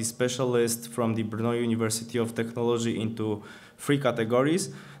labeled by the specialist from the Brno University of Technology into 3 categories.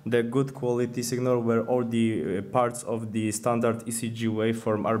 The good quality signal, where all the parts of the standard ECG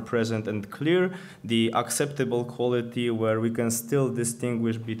waveform are present and clear. The acceptable quality, where we can still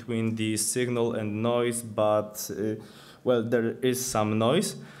distinguish between the signal and noise, but well, there is some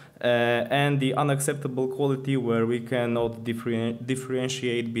noise. And the unacceptable quality, where we cannot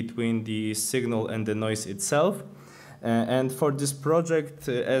differentiate between the signal and the noise itself. And for this project,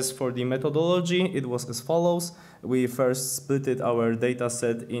 as for the methodology, it was as follows. We first split our data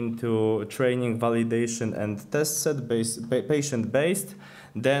set into training, validation, and test set patient-based.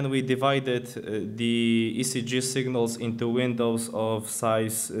 Then we divided the ECG signals into windows of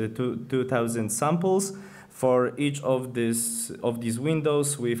size 2,000 samples. For each of these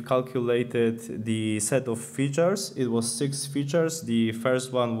windows, we've calculated the set of features. It was 6 features. The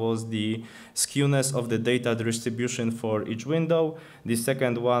first one was the skewness of the data distribution for each window. The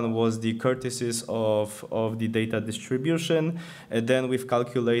second one was the curtices of the data distribution. And then we've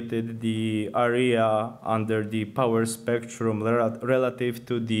calculated the area under the power spectrum relative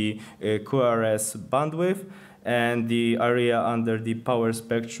to the QRS bandwidth, and the area under the power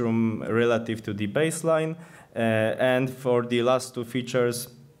spectrum relative to the baseline. And for the last 2 features,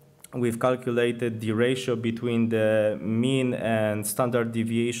 we've calculated the ratio between the mean and standard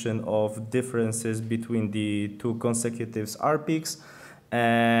deviation of differences between the 2 consecutive R peaks,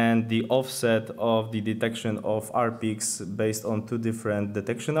 and the offset of the detection of R peaks based on 2 different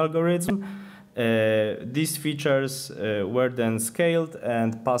detection algorithms. These features were then scaled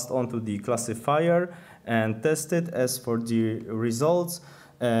and passed on to the classifier and tested. As for the results,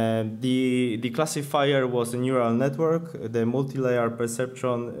 the classifier was a neural network, the multi-layer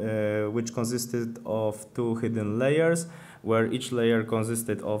perceptron, which consisted of 2 hidden layers, where each layer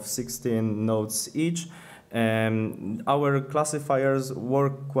consisted of 16 nodes each. Our classifiers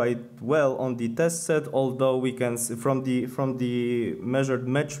work quite well on the test set, although we can see from the measured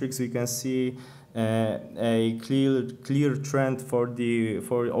metrics we can see a clear trend for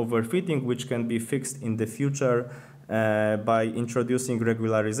overfitting, which can be fixed in the future by introducing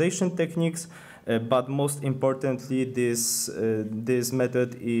regularization techniques. But most importantly, this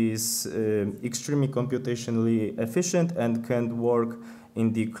method is extremely computationally efficient and can work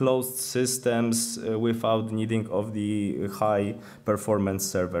in the closed systems without needing of the high performance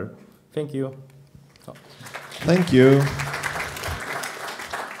server. Thank you. Thank you.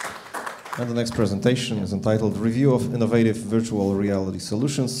 And the next presentation is entitled Review of Innovative Virtual Reality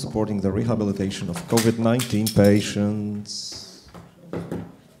Solutions Supporting the Rehabilitation of COVID-19 Patients.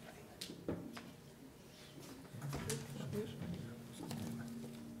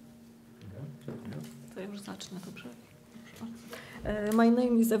 już zacznę, dobrze? My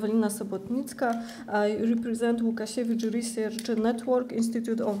name is Ewelina Sobotnicka. I represent Łukasiewicz Research Network,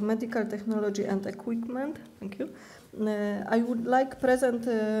 Institute of Medical Technology and Equipment. Thank you. I would like to present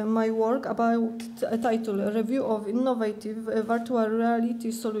my work about a title, Review of Innovative Virtual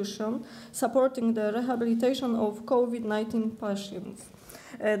Reality Solution Supporting the Rehabilitation of COVID-19 Patients.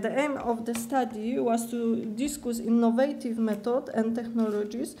 The aim of the study was to discuss innovative methods and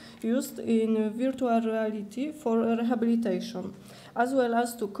technologies used in virtual reality for rehabilitation, as well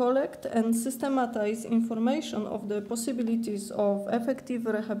as to collect and systematize information of the possibilities of effective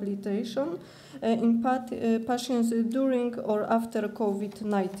rehabilitation in patients during or after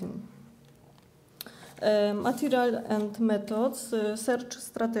COVID-19. Material and methods, search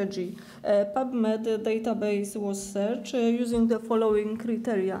strategy. PubMed database was searched using the following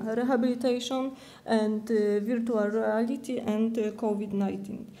criteria: rehabilitation and virtual reality and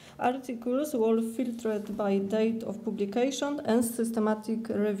COVID-19. Articles were filtered by date of publication and systematic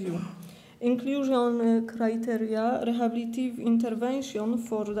review. Inclusion criteria: rehabilitative intervention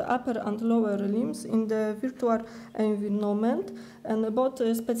for the upper and lower limbs in the virtual environment, and both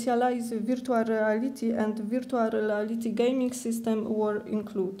specialized virtual reality and virtual reality gaming system were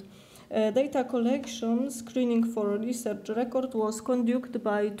included. Data collection screening for research record was conducted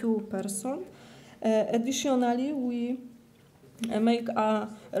by 2 persons. Additionally, we make a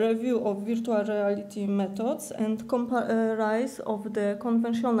review of virtual reality methods and comparison of the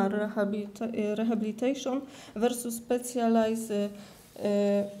conventional rehabilitation versus specialized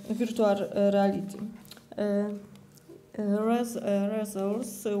virtual reality.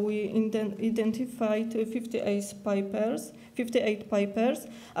 Results, we identified 58 papers.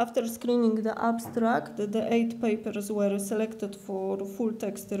 After screening the abstract, the 8 papers were selected for full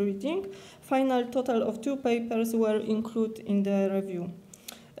text reading. Final total of 2 papers were included in the review.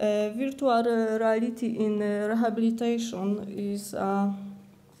 Virtual reality in rehabilitation is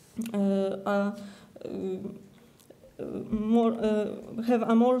have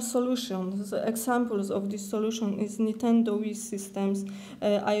more solutions. Examples of this solution is Nintendo Wii systems,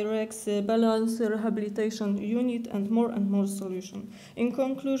 IREX balance rehabilitation unit, and more solutions. In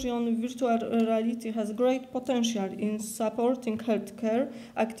conclusion, virtual reality has great potential in supporting healthcare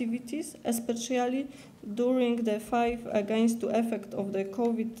activities, especially during the fight against the effect of the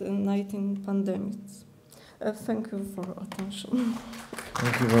COVID-19 pandemic. Thank you for attention.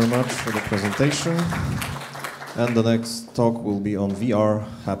 Thank you very much for the presentation. And the next talk will be on VR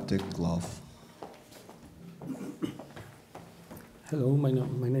haptic glove. Hello, my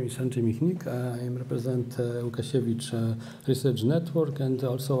name is Andrzej Michnik. I represent Łukasiewicz Research Network, and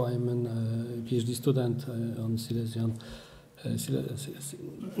also I'm a PhD student on Silesian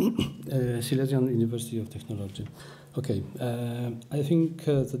University of Technology. Okay, I think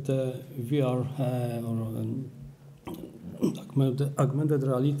that the VR augmented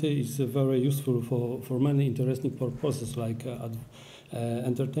reality is very useful for many interesting purposes, like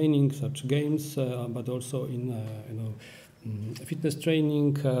entertaining such games, but also in fitness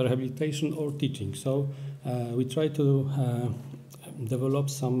training, rehabilitation, or teaching. So we try to develop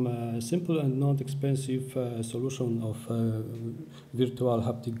some simple and not-expensive solution of virtual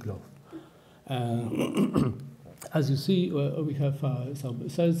haptic glove. As you see, we have some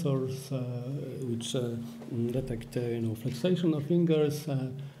sensors which detect flexation of fingers,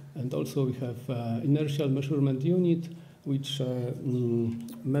 and also we have inertial measurement unit which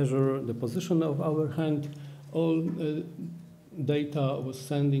measure the position of our hand. All data was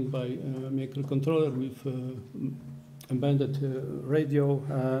sending by a microcontroller with embedded radio,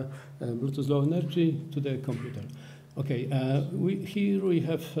 Bluetooth Low Energy to the computer. Okay, here we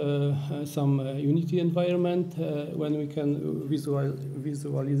have some Unity environment when we can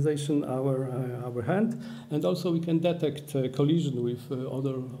visualization our hand, and also we can detect collision with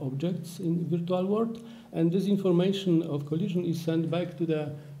other objects in virtual world, and this information of collision is sent back to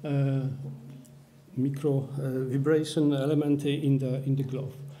the micro vibration element in the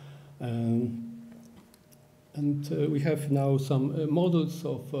glove. And we have now some models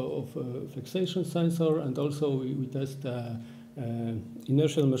of fixation sensor, and also we test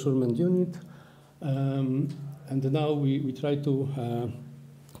inertial measurement unit. And now we try to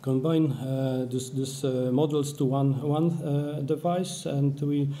combine these models to one device, and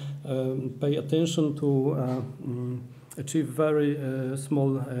we pay attention to achieve very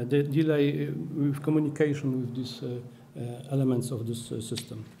small delay with communication with these elements of this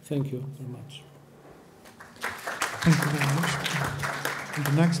system. Thank you very much. Thank you very much. And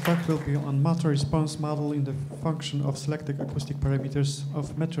the next talk will be on matter response model in the function of selected acoustic parameters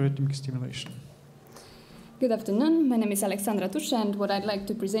of metrorhythmic stimulation. Good afternoon. My name is Alexandra Tusze, and what I'd like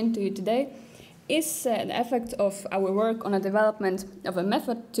to present to you today is the effect of our work on a development of a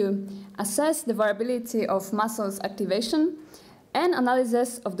method to assess the variability of muscles activation and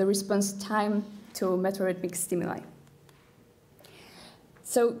analysis of the response time to metorhythmic stimuli.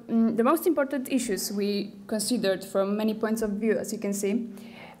 So the most important issues we considered from many points of view, as you can see,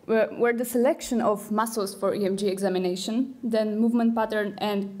 were the selection of muscles for EMG examination, then movement pattern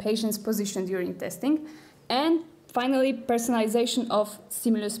and patient's position during testing, and finally personalization of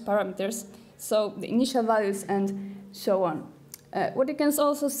stimulus parameters, so the initial values and so on. What you can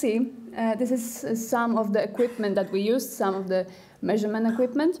also see, this is some of the equipment that we used, some of the measurement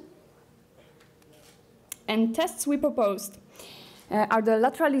equipment. And tests we proposed are the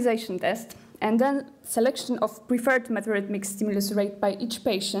lateralization test, and then selection of preferred metorhythmic stimulus rate by each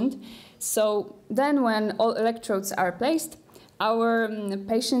patient. So then when all electrodes are placed, our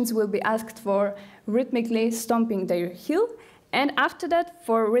patients will be asked for rhythmically stomping their heel, and after that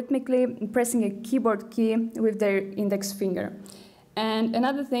for rhythmically pressing a keyboard key with their index finger. And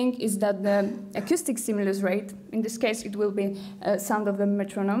another thing is that the acoustic stimulus rate, in this case it will be sound of the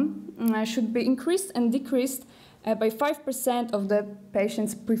metronome, should be increased and decreased by 5% of the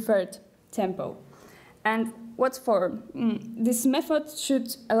patient's preferred tempo. And what's for? This method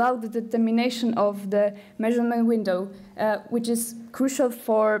should allow the determination of the measurement window, which is crucial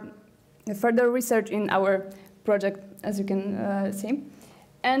for further research in our project, as you can see.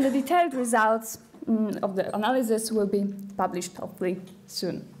 And the detailed results of the analysis will be published hopefully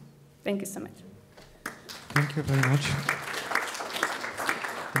soon. Thank you so much. Thank you very much.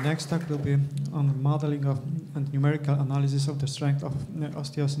 The next talk will be on the modeling of and numerical analysis of the strength of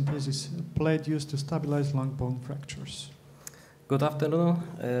osteosynthesis plate used to stabilize long bone fractures. Good afternoon,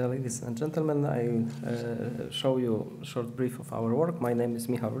 ladies and gentlemen. I will show you a short brief of our work. My name is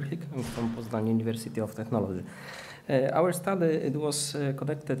Michał Rychik. I'm from Poznań University of Technology. Our study, it was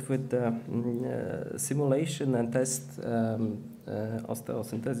connected with the simulation and test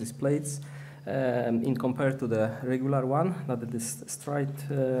osteosynthesis plates in compared to the regular one, that it is straight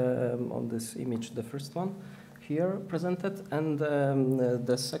on this image, the first one here presented, and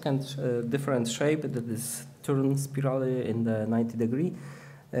the second different shape that is turned spirally in the 90 degree.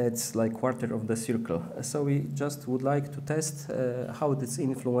 It's like quarter of the circle. So we just would like to test how this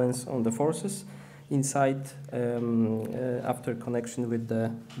influence on the forces inside after connection with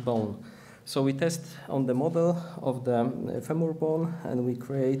the bone. So we test on the model of the femur bone, and we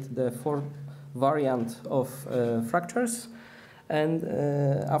create the 4 variant of fractures, and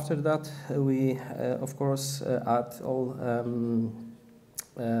after that we of course add all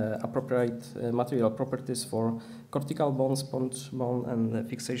appropriate material properties for cortical bone, sponge bone, and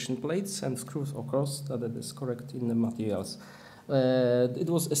fixation plates, and screws across that it is correct in the materials. It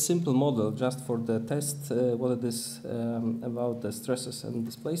was a simple model just for the test, what it is about the stresses and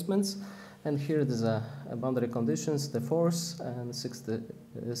displacements. And here it is a boundary conditions, the force, and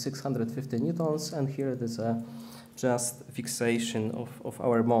 650 newtons, and here it is a just fixation of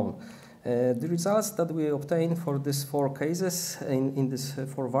our bone. The results that we obtained for these 4 cases, in these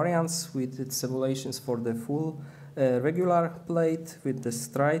 4 variants, we did simulations for the full regular plate with the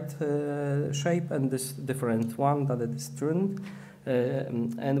straight shape and this different one that it is turned.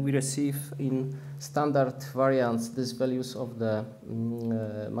 And we receive in standard variants these values of the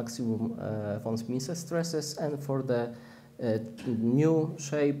maximum von Mises stresses, and for the new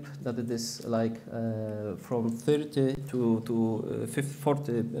shape that it is like from 30 to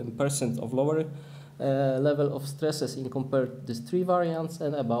 40% of lower level of stresses in compared to these 3 variants,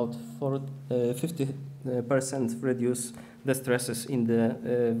 and about 50% reduce the stresses in the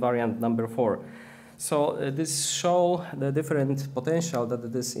variant number 4. So this show the different potential that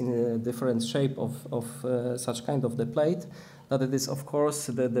it is in a different shape of such kind of the plate, that it is of course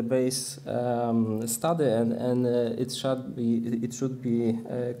the base study, and it should be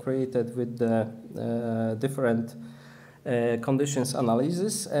created with the different conditions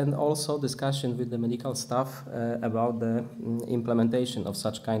analysis, and also discussion with the medical staff about the implementation of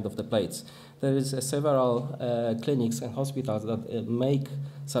such kind of the plates. There is several clinics and hospitals that make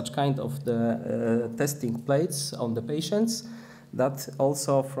such kind of the testing plates on the patients, that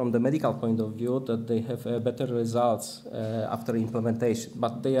also from the medical point of view that they have better results after implementation,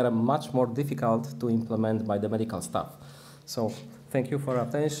 but they are much more difficult to implement by the medical staff. So thank you for your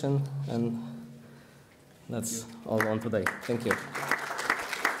attention, and that's all on today. Thank you.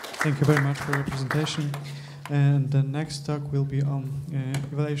 Thank you very much for your presentation. And the next talk will be on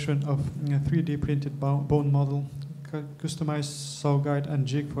evaluation of 3D printed bone model, customized saw guide and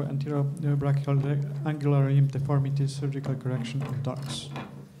jig for anterior brachial angular limb deformity, surgical correction of dogs.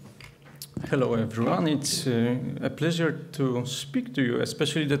 Hello everyone, it's a pleasure to speak to you,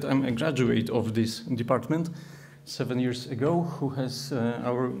 especially that I'm a graduate of this department 7 years ago, who has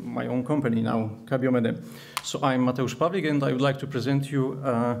my own company now, Kabiomede. So I'm Mateusz Pawlik and I would like to present you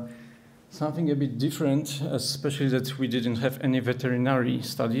something a bit different, especially that we didn't have any veterinary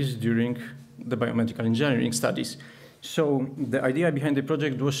studies during the biomedical engineering studies. So the idea behind the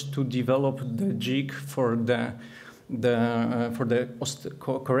project was to develop the jig for the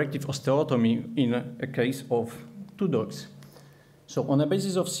corrective osteotomy in a case of 2 dogs. So on the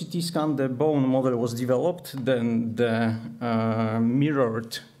basis of CT scan, the bone model was developed, then the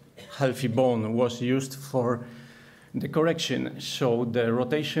mirrored healthy bone was used for the correction. So the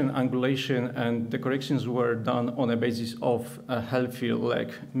rotation, angulation, and the corrections were done on the basis of a healthy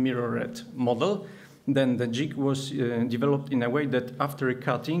leg mirrored model. Then the jig was developed in a way that after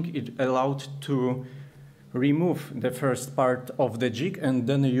cutting, it allowed to remove the first part of the jig and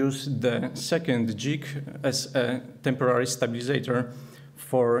then use the second jig as a temporary stabilizer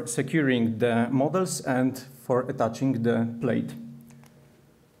for securing the models and for attaching the plate.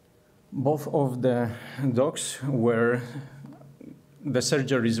 Both of the dogs the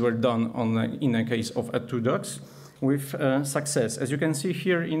surgeries were done in a case of 2 dogs with success. As you can see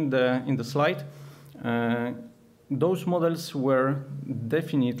here in the slide, those models were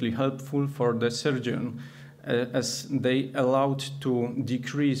definitely helpful for the surgeon as they allowed to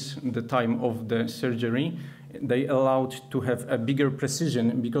decrease the time of the surgery. They allowed to have a bigger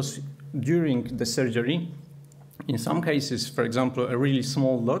precision because during the surgery, in some cases, for example, a really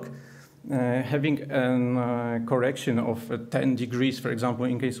small dog, having a correction of 10 degrees, for example,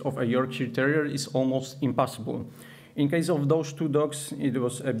 in case of a Yorkshire Terrier is almost impossible. In case of those 2 dogs, it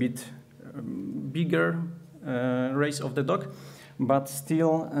was a bit bigger race of the dog, but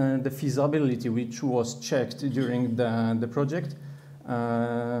still the feasibility which was checked during the project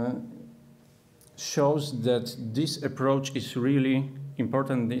shows that this approach is really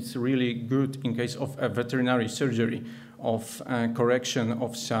important. It's really good in case of a veterinary surgery of correction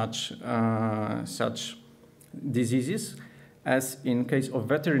of such diseases. As in case of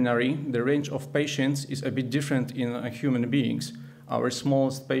veterinary, the range of patients is a bit different in human beings. Our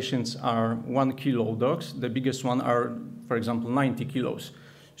smallest patients are 1 kilo dogs. The biggest one are, for example, 90 kilos.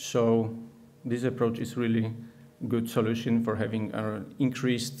 So this approach is really good solution for having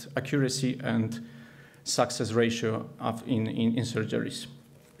increased accuracy and success ratio in surgeries.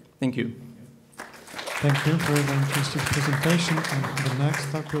 Thank you. Thank you for the interesting presentation. And the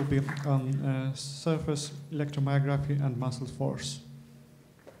next talk will be on surface electromyography and muscle force.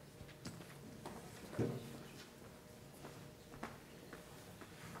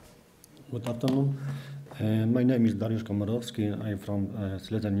 Good afternoon. My name is Dariusz Komorowski. I'm from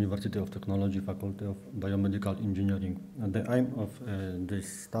Silesian University of Technology, Faculty of Biomedical Engineering. And the aim of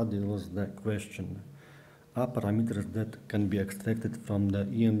this study was the question: are parameters that can be extracted from the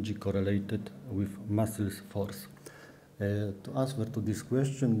EMG correlated with muscle force? To answer to this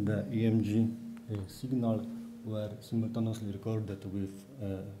question, the EMG signal were simultaneously recorded with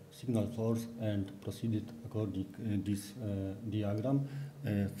signal force and proceeded according to this diagram.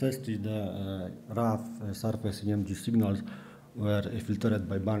 First is the rough surface EMG signals were filtered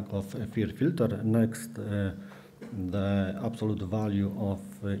by bank of FIR filter. Next, the absolute value of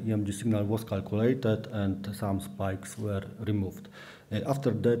EMG signal was calculated and some spikes were removed.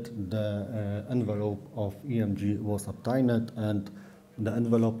 After that, the envelope of EMG was obtained and the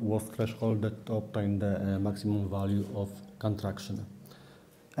envelope was thresholded to obtain the maximum value of contraction.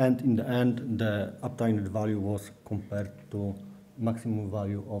 And in the end, the obtained value was compared to maximum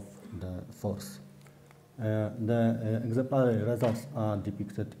value of the force. The exemplary results are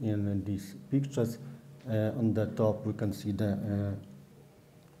depicted in these pictures. On the top, we can see the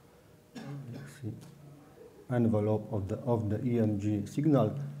envelope of the EMG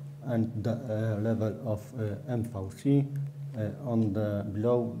signal and the level of MVC. On the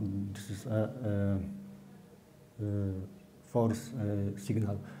below, this is a force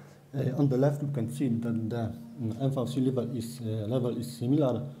signal. On the left, we can see that the MVC level is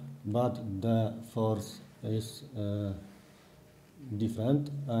similar, but the force is different.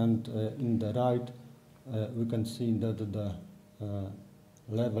 And in the right, we can see that the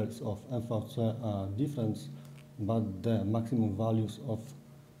levels of MVC are different, but the maximum values of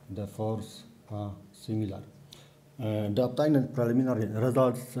the force are similar. The obtained preliminary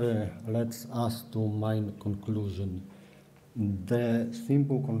results leads us to main conclusion. The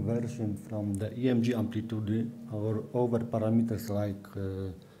simple conversion from the EMG amplitude or over parameters like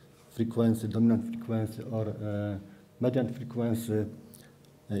frequency, dominant frequency or median frequency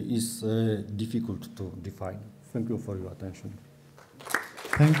is difficult to define. Thank you for your attention.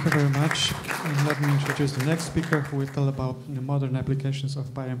 Thank you very much. And let me introduce the next speaker who will tell about the modern applications of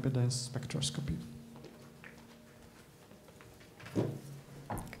bioimpedance spectroscopy.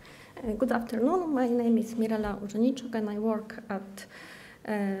 Good afternoon. My name is Mirela Urzeniczuk and I work at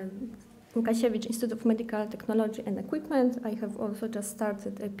Łukasiewicz Institute of Medical Technology and Equipment. I have also just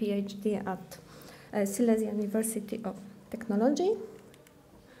started a PhD at Silesia University of Technology.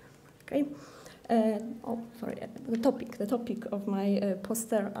 Okay. The topic of my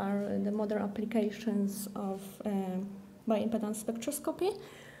poster are the modern applications of bioimpedance spectroscopy.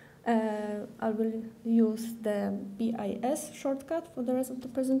 I will use the BIS shortcut for the rest of the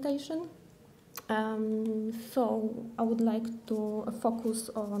presentation. So I would like to focus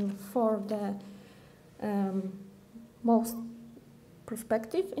on the most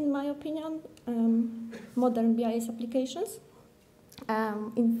prospective, in my opinion, modern BIS applications.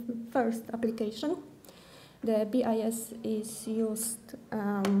 In first application, the BIS is used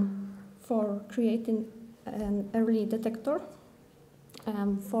for creating an early detector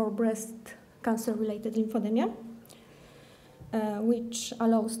for breast cancer-related lymphedema, which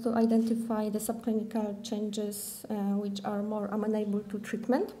allows to identify the subclinical changes which are more amenable to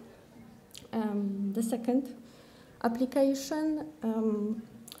treatment. The second application,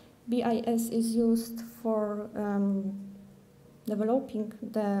 BIS is used for developing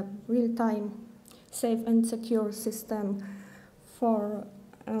the real-time safe and secure system for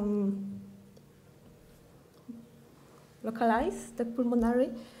localize the pulmonary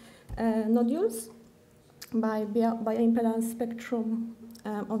nodules by impedance spectrum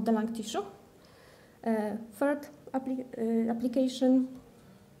of the lung tissue. Third application,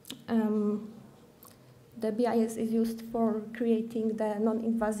 the BIS is used for creating the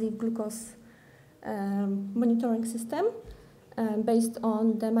non-invasive glucose monitoring system based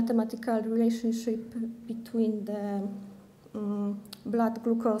on the mathematical relationship between the blood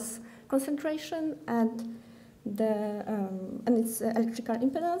glucose concentration and its electrical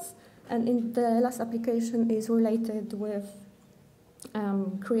impedance. And in the last application is related with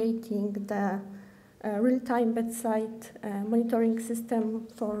creating the real-time bedside monitoring system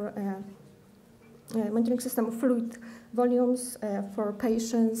for monitoring system of fluid volumes for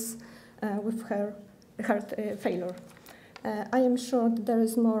patients with heart failure. I am sure that there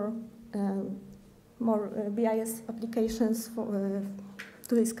is more BIS applications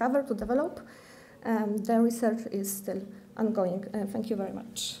to discover, to develop. The research is still ongoing. Thank you very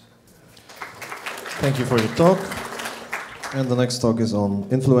much. Thank you for your talk. And the next talk is on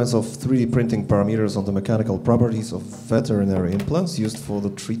influence of 3D printing parameters on the mechanical properties of veterinary implants used for the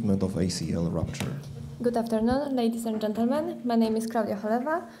treatment of ACL rupture. Good afternoon, ladies and gentlemen. My name is Klaudia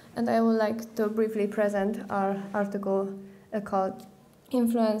Cholewa, and I would like to briefly present our article called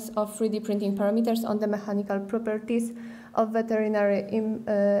Influence of 3D Printing Parameters on the Mechanical Properties of Veterinary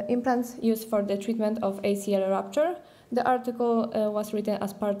Implants Used for the Treatment of ACL Rupture. The article was written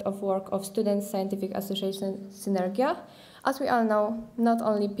as part of work of Students' Scientific Association Synergia. As we all know, not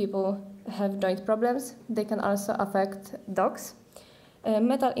only people have joint problems, they can also affect dogs.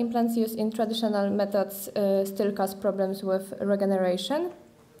 Metal implants used in traditional methods still cause problems with regeneration.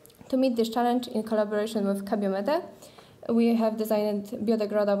 To meet this challenge, in collaboration with Cabiomede, we have designed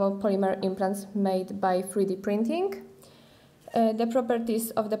biodegradable polymer implants made by 3D printing. The properties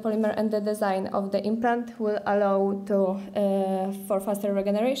of the polymer and the design of the implant will allow for faster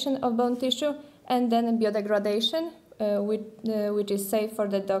regeneration of bone tissue and then biodegradation, which is safe for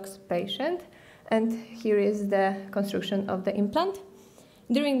the dog's patient. And here is the construction of the implant.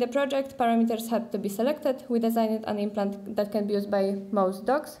 During the project, parameters had to be selected. We designed an implant that can be used by most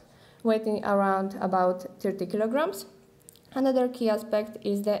dogs, weighing around about 30 kilograms. Another key aspect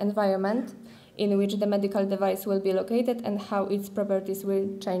is the environment in which the medical device will be located and how its properties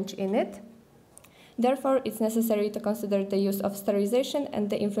will change in it. Therefore, it's necessary to consider the use of sterilization and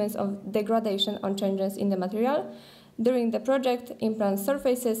the influence of degradation on changes in the material. During the project, implant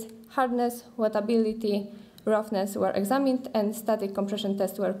surfaces, hardness, wettability, roughness were examined and static compression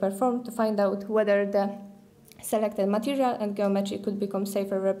tests were performed to find out whether the selected material and geometry could become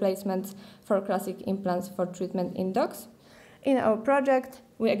safer replacements for classic implants for treatment in dogs. In our project,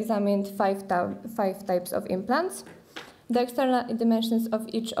 we examined five types of implants. The external dimensions of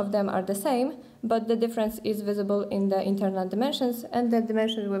each of them are the same, but the difference is visible in the internal dimensions, and the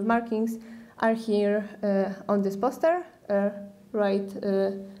dimensions with markings are here on this poster, right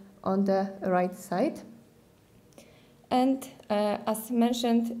on the right side. And as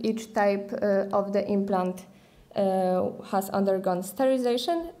mentioned, each type of the implant has undergone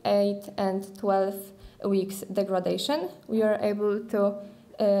sterilization, 8 and 12 weeks degradation. We are able to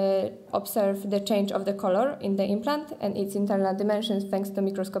observe the change of the color in the implant and its internal dimensions thanks to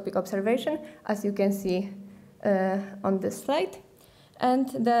microscopic observation, as you can see on this slide. And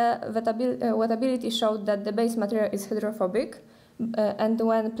the wettability showed that the base material is hydrophobic, and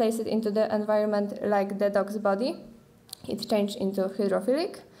when placed into the environment like the dog's body, it changed into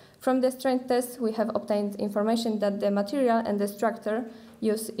hydrophilic. From the strength test, we have obtained information that the material and the structure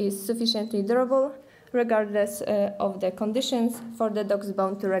used is sufficiently durable, regardless of the conditions, for the dog's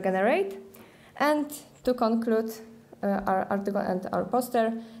bone to regenerate. And to conclude our article and our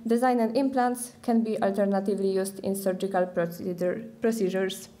poster, designed implants can be alternatively used in surgical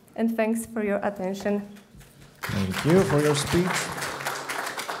procedures. And thanks for your attention. Thank you for your speech.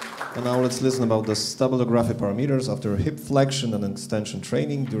 And now let's listen about the stabiligraphy parameters after hip flexion and extension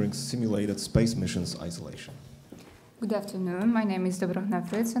training during simulated space missions isolation. Good afternoon. My name is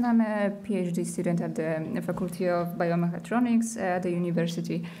Zabrze and I'm a PhD student at the Faculty of Biomechatronics at the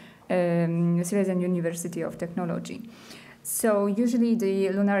Silesian University of Technology. So usually the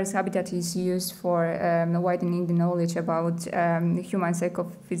Lunaris habitat is used for widening the knowledge about human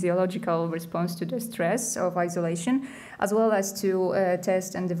psychophysiological response to the stress of isolation, as well as to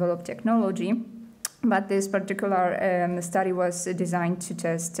test and develop technology. But this particular study was designed to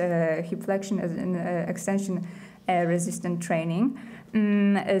test hip flexion as an extension resistant training.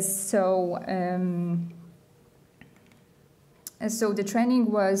 So the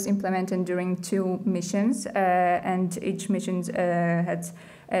training was implemented during 2 missions, and each mission had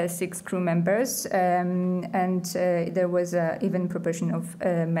 6 crew members, and there was an even proportion of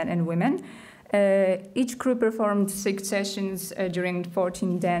men and women. Each crew performed 6 sessions during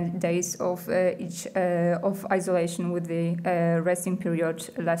 14 days of isolation, with the resting period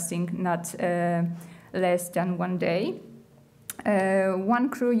lasting not less than 1 day. One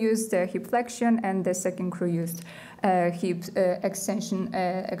crew used hip flexion and the second crew used hip extension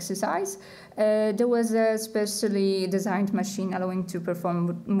exercise. There was a specially designed machine allowing to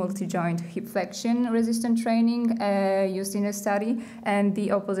perform multi-joint hip flexion resistant training used in a study, and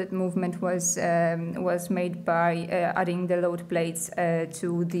the opposite movement was made by adding the load plates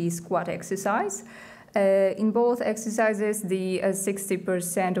to the squat exercise. In both exercises, the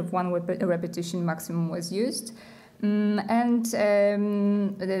 60% of one repetition maximum was used. The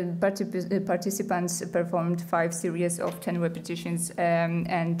participants performed 5 series of 10 repetitions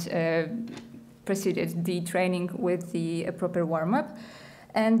and proceeded the training with the proper warm-up.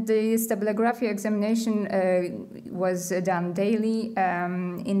 And the stabiligraphy examination was done daily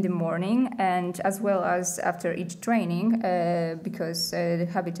in the morning and as well as after each training, because the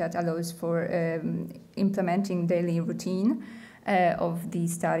habitat allows for implementing daily routine of the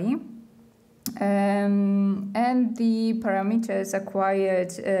study. And the parameters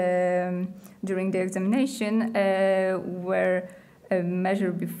acquired during the examination were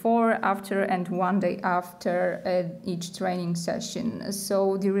measured before, after, and 1 day after each training session.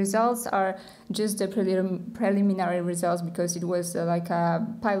 So the results are just the preliminary results, because it was like a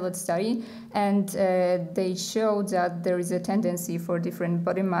pilot study, and they showed that there is a tendency for different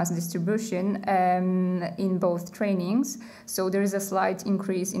body mass distribution in both trainings. So there is a slight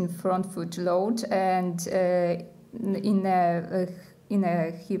increase in front foot load and in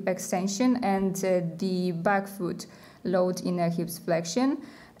a hip extension, and the back foot load in a hips flexion,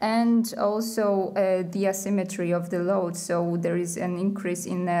 and also the asymmetry of the load. So there is an increase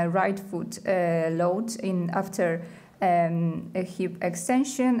in right foot load after a hip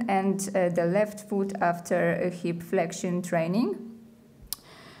extension, and the left foot after a hip flexion training.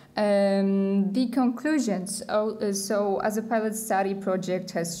 The conclusions. So as a pilot study, project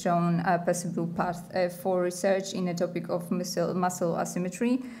has shown a possible path for research in a topic of muscle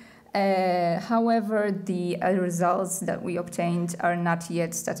asymmetry. However, the results that we obtained are not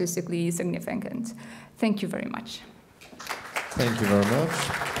yet statistically significant. Thank you very much. Thank you very much.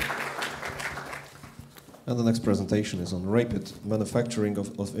 And the next presentation is on rapid manufacturing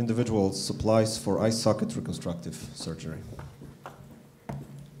of individual supplies for eye socket reconstructive surgery.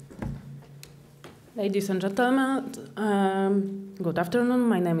 Ladies and gentlemen, good afternoon.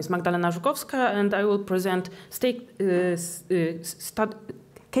 My name is Magdalena Żukowska, and I will present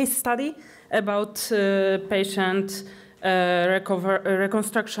case study about patient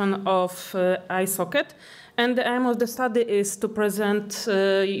reconstruction of eye socket. And the aim of the study is to present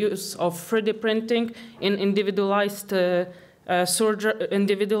use of 3D printing in individualized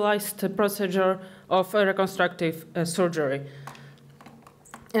procedure of reconstructive surgery.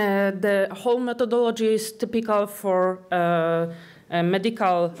 The whole methodology is typical for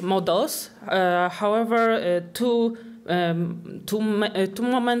medical models. However, two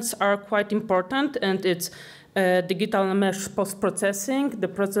moments are quite important, and it's digital mesh post-processing, the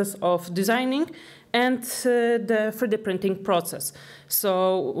process of designing, and the 3D printing process.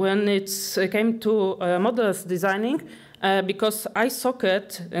 So when it came to models designing, because eye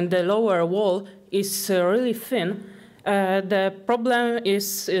socket and the lower wall is really thin, the problem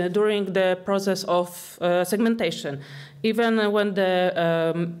is during the process of segmentation. Even when the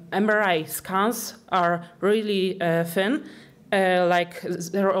MRI scans are really thin, like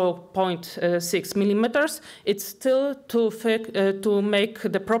 0.6 millimeters, it's still too thick to make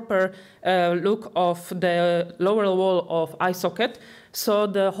the proper look of the lower wall of eye socket. So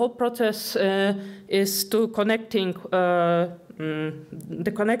the whole process is to connecting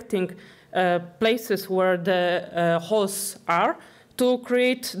places where the holes are to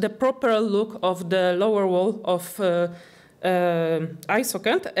create the proper look of the lower wall of eye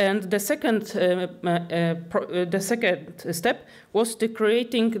socket. And the second step was to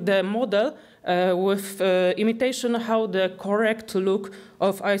creating the model with imitation how the correct look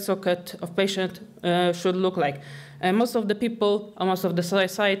of eye socket of patient should look like. Most of the people, most of the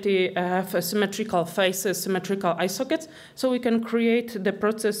society have symmetrical faces, symmetrical eye sockets, so we can create the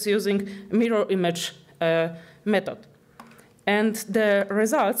process using mirror image method. And the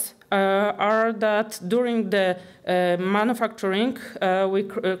results are that during the manufacturing, we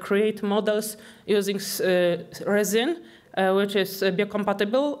create models using resin, which is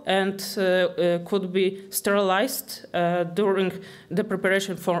biocompatible and could be sterilized during the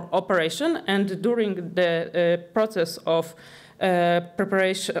preparation for operation. And during the process of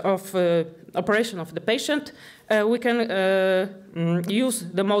operation of the patient, we can use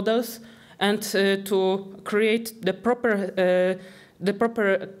the models and to create the proper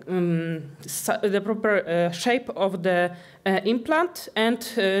shape of the implant and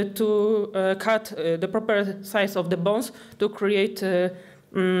to cut the proper size of the bones to create the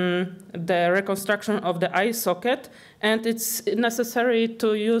reconstruction of the eye socket. And it's necessary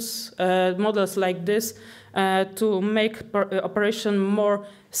to use models like this to make operation more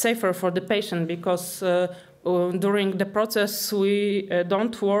safer for the patient, because during the process we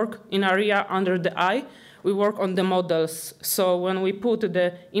don't work in area under the eye. We work on the models. So when we put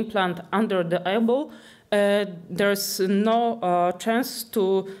the implant under the eyeball, there's no chance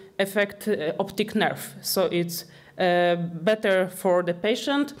to affect optic nerve. So it's better for the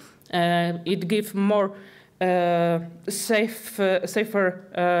patient. It gives more safer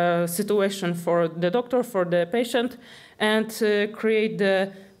situation for the doctor, for the patient, and create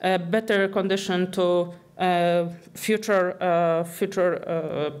the better condition to future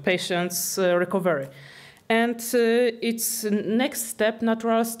patients' recovery. And it's next step,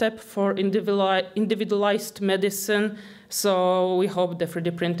 natural step for individualized medicine. So we hope the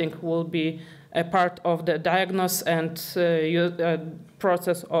 3D printing will be a part of the diagnosis and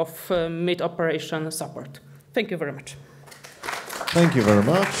process of mid-operation support. Thank you very much. Thank you very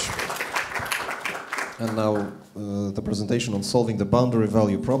much. And now the presentation on solving the boundary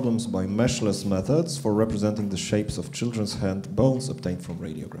value problems by meshless methods for representing the shapes of children's hand bones obtained from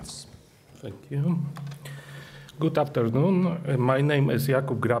radiographs. Thank you. Good afternoon. My name is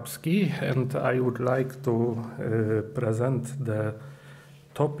Jakub Grabski, and I would like to present the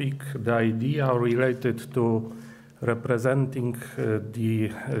topic, the idea related to representing the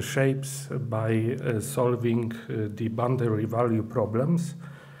shapes by solving the boundary value problems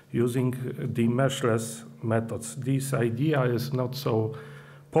using the meshless methods. This idea is not so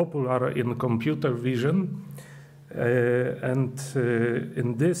popular in computer vision, and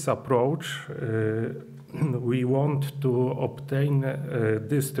in this approach we want to obtain a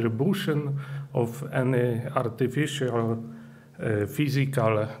distribution of any artificial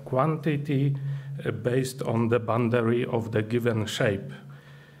physical quantity based on the boundary of the given shape.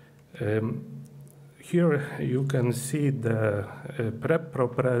 Here you can see the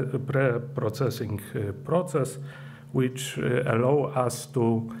pre-processing process, which allow us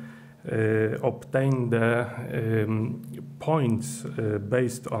to obtain the points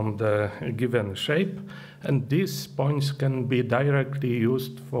based on the given shape, and these points can be directly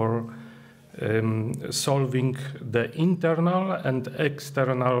used for solving the internal and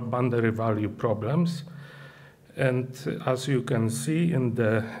external boundary value problems. And as you can see in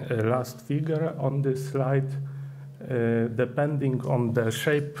the last figure on this slide, depending on the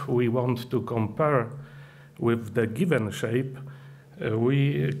shape we want to compare with the given shape,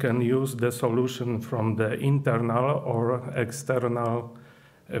 we can use the solution from the internal or external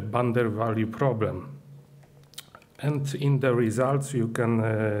boundary value problem. And in the results you can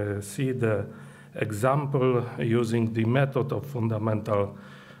see the example using the method of fundamental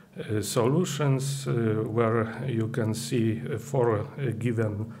solutions, where you can see 4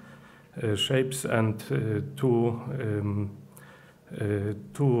 given shapes and two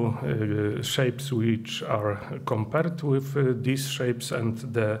shapes which are compared with these shapes, and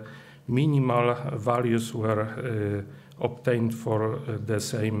the minimal values were obtained for the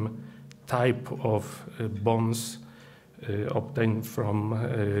same type of bones obtained from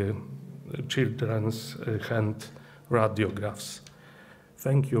children's hand radiographs.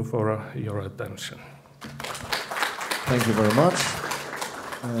 Thank you for your attention. Thank you very much.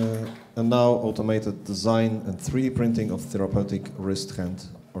 And now automated design and 3D printing of therapeutic wrist hand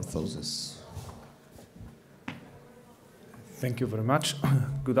orthosis. Thank you very much.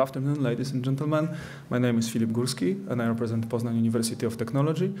 Good afternoon, ladies and gentlemen. My name is Filip Górski, and I represent Poznań University of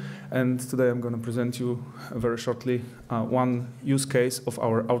Technology. And today I'm going to present you very shortly one use case of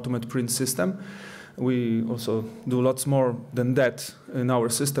our automated print system. We also do lots more than that in our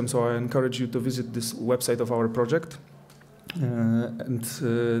system, so I encourage you to visit this website of our project.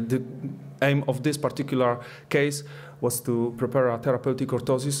 The aim of this particular case was to prepare a therapeutic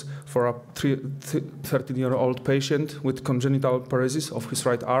orthosis for a 13-year-old patient with congenital paresis of his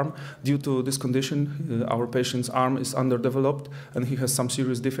right arm. Due to this condition, our patient's arm is underdeveloped and he has some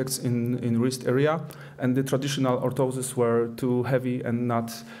serious defects in wrist area, and the traditional orthoses were too heavy and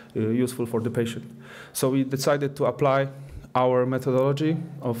not useful for the patient. So we decided to apply our methodology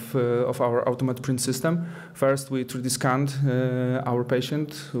of our automated print system. First, we 3D scanned our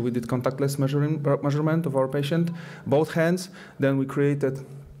patient. We did contactless measurement of our patient, both hands. Then we created,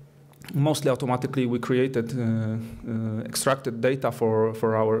 mostly automatically, we created extracted data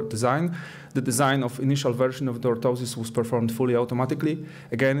for our design. The design of initial version of the orthosis was performed fully automatically.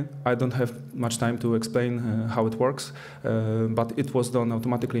 Again, I don't have much time to explain how it works, but it was done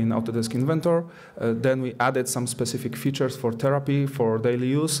automatically in Autodesk Inventor. Then we added some specific features for therapy, for daily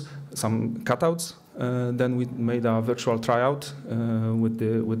use, some cutouts. Then we made a virtual tryout with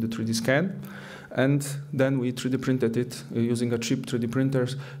the 3D scan. And then we 3D printed it using a cheap 3D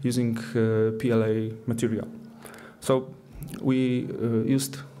printers using PLA material. So we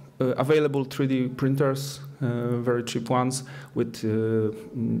used available 3D printers, very cheap ones with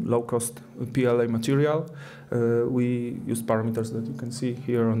low-cost PLA material. We used parameters that you can see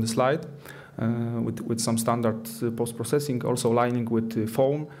here on the slide with some standard post-processing, also lining with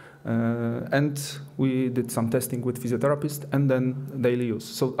foam. And we did some testing with physiotherapists and then daily use.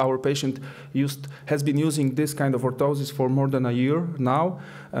 So our patient has been using this kind of orthosis for more than a year now.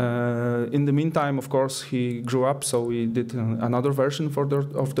 In the meantime, of course, he grew up, so we did another version of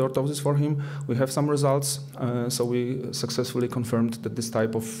the orthosis for him. We have some results, so we successfully confirmed that this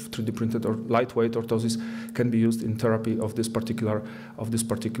type of 3D printed or lightweight orthosis can be used in therapy of this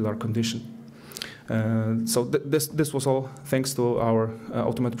particular condition. So this was all thanks to our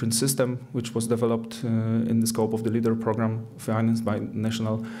automated print system, which was developed in the scope of the LEADER program financed by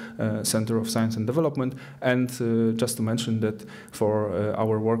National Center of Science and Development. And just to mention that for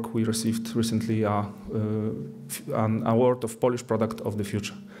our work, we received recently an award of Polish Product of the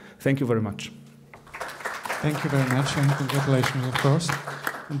Future. Thank you very much. Thank you very much, and congratulations, of course.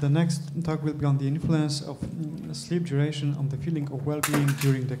 And the next talk will be on the influence of sleep duration on the feeling of well-being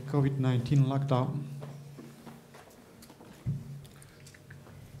during the COVID-19 lockdown.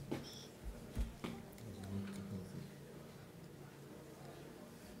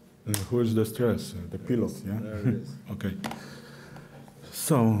 Who is the stress? The pilot, yeah? There it is. Okay.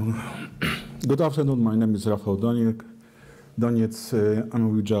 So, good afternoon. My name is Rafał Doniec.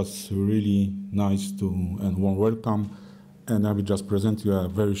 I'm just really nice and warm welcome. And I will just present you a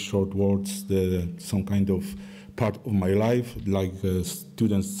very short words, some kind of part of my life, like a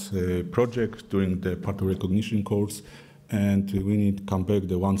student's project during the part of recognition course. And we need to come back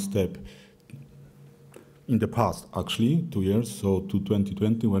the one step in the past, actually, 2 years, so to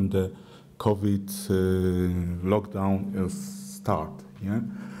 2020, when the COVID lockdown started. Yeah?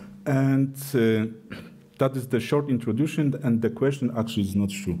 And that is the short introduction, and the question actually is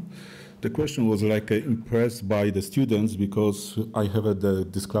not true. The question was like impressed by the students because I have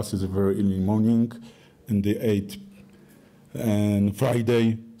these classes very early morning and they ate on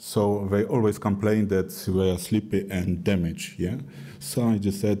Friday, so they always complain that they are sleepy and damaged. Yeah, so I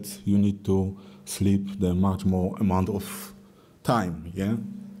just said you need to sleep the much more amount of time. Yeah,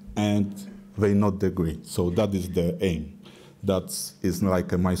 and they not agree. So that is the aim. That is like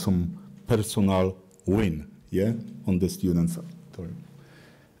some personal win. Yeah, on the students.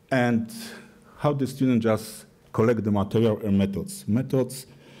 And how the student just collect the material and methods. Methods,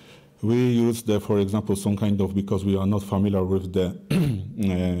 we use for example, some kind of, because we are not familiar with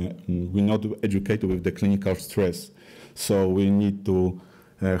we're not educated with the clinical stress. So we need to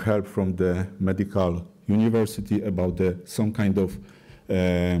help from the medical university about some kind of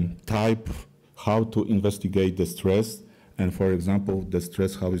type how to investigate the stress, and for example, the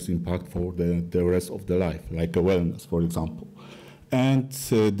stress, how it's impact for the rest of the life, like a wellness, for example. And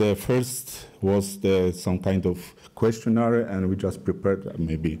the first was some kind of questionnaire, and we just prepared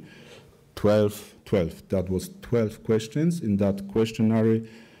maybe 12. That was 12 questions in that questionnaire,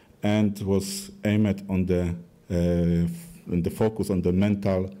 and was aimed on the focus on the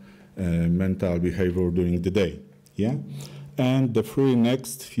mental behavior during the day. Yeah, and the three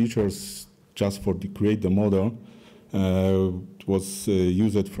next features just for to create the model was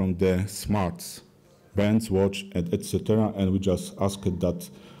used from the smarts, bands, watch, and etc. And we just asked that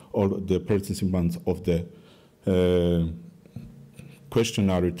all the participants of the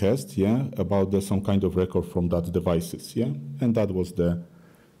questionnaire test, yeah, about some kind of record from that devices, yeah, and that was the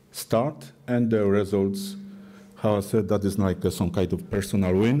start. And the results, how I said, that is like some kind of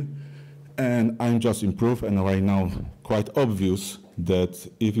personal win, and I'm just improved. And right now, quite obvious that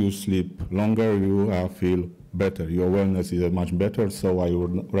if you sleep longer, you feel better. Your wellness is much better. So I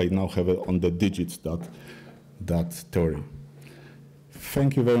would right now have it on the digits that theory.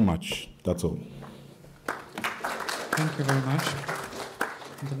 Thank you very much. That's all. Thank you very much.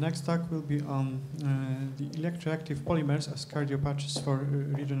 The next talk will be on the electroactive polymers as cardiopatches for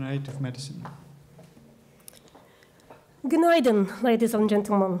regenerative medicine. Günaydın, ladies and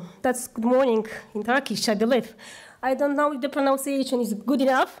gentlemen. That's good morning in Turkish, I believe. I don't know if the pronunciation is good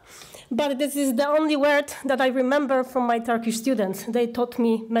enough, but this is the only word that I remember from my Turkish students. They taught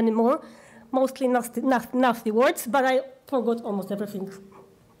me many more, mostly nasty words, but I forgot almost everything,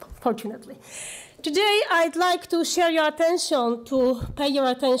 fortunately. Today, I'd like to pay your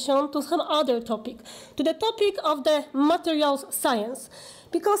attention to some other topic, to the topic of the materials science.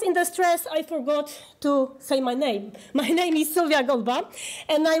 Because in the stress, I forgot to say my name. My name is Sylwia Golba,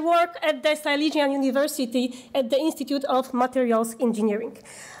 and I work at the Silesian University at the Institute of Materials Engineering.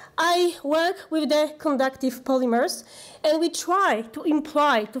 I work with the conductive polymers, and we try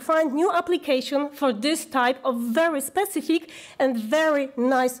to find new application for this type of very specific and very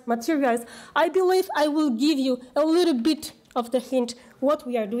nice materials. I believe I will give you a little bit of the hint what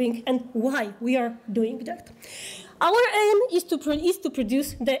we are doing and why we are doing that. Our aim is to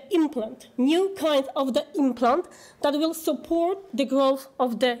produce the implant, new kind of the implant that will support the growth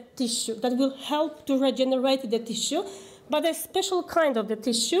of the tissue, that will help to regenerate the tissue, but a special kind of the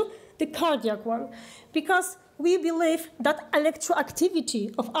tissue, the cardiac one, because we believe that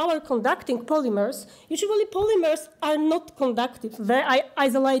electroactivity of our conducting polymers, usually polymers are not conductive, they're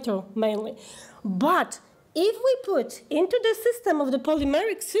isolator mainly, but if we put into the system of the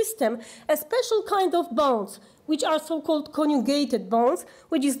polymeric system a special kind of bonds, which are so-called conjugated bonds,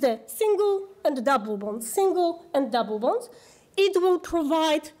 which is the single and double bonds, it will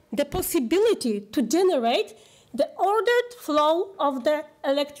provide the possibility to generate the ordered flow of the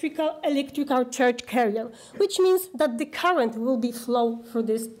electrical charge carrier, which means that the current will be flow through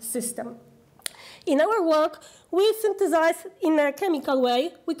this system. In our work, we synthesize in a chemical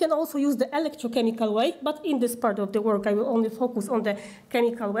way. We can also use the electrochemical way, but in this part of the work, I will only focus on the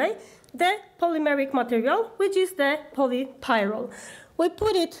chemical way. The polymeric material, which is the polypyrrole. We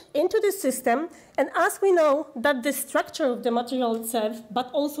put it into the system, and as we know that the structure of the material itself,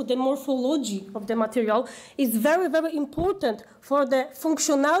 but also the morphology of the material, is very, very important for the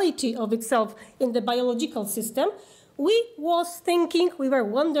functionality of itself in the biological system, we were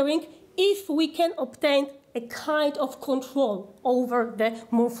wondering if we can obtain a kind of control over the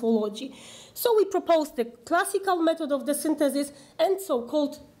morphology. So we proposed the classical method of the synthesis and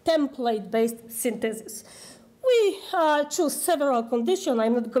so-called template-based synthesis. We chose several conditions.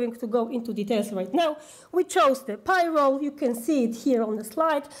 I'm not going to go into details right now. We chose the pyrrole. You can see it here on the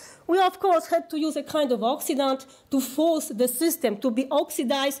slide. We, of course, had to use a kind of oxidant to force the system to be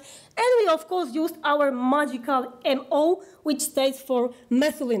oxidized. And we, of course, used our magical MO, which stands for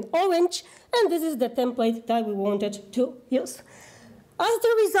methylene orange. And this is the template that we wanted to use. As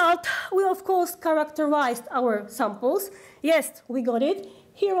the result, we, of course, characterized our samples. Yes, we got it.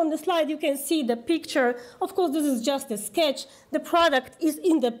 Here on the slide, you can see the picture. Of course, this is just a sketch. The product is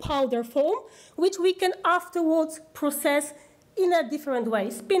in the powder form, which we can afterwards process in a different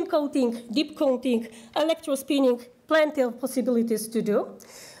way. Spin coating, deep coating, electrospinning, plenty of possibilities to do.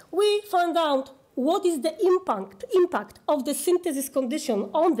 We found out what is the impact of the synthesis condition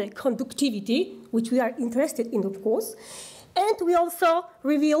on the conductivity, which we are interested in, of course. And we also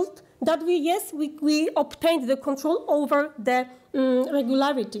revealed that we obtained the control over the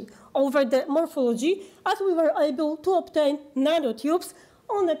regularity, over the morphology, as we were able to obtain nanotubes.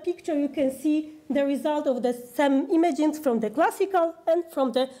 On the picture, you can see the result of the same imaging from the classical and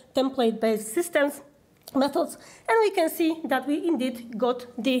from the template-based systems. methods, and we can see that we indeed got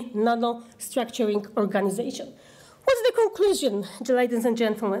the nanostructuring organization. What's the conclusion, ladies and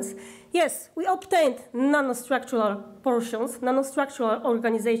gentlemen? Yes, we obtained nanostructural portions, nanostructural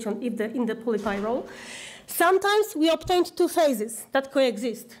organization in the polypyrrole. Sometimes we obtained two phases that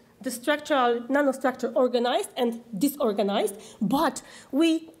coexist, the structural nanostructure organized and disorganized, but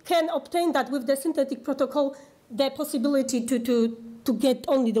we can obtain that with the synthetic protocol, the possibility to get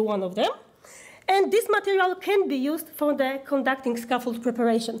only the one of them. And this material can be used for the conducting scaffold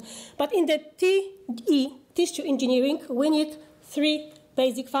preparation. But in the TE, tissue engineering, we need three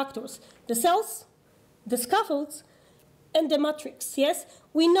basic factors: the cells, the scaffolds, and the matrix. Yes,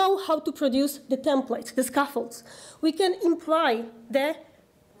 we know how to produce the templates, the scaffolds. We can imply the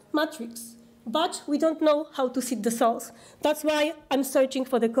matrix, but we don't know how to seed the cells. That's why I'm searching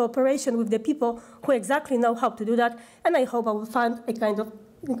for the cooperation with the people who exactly know how to do that, and I hope I will find a kind of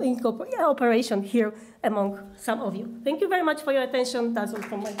cooperation here among some of you. Thank you very much for your attention. That's all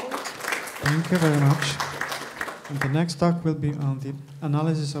from my part. Thank you very much. And the next talk will be on the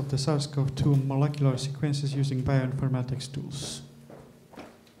analysis of the SARS-CoV-2 molecular sequences using bioinformatics tools.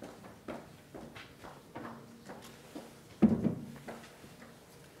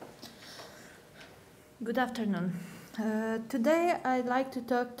 Good afternoon. Today I'd like to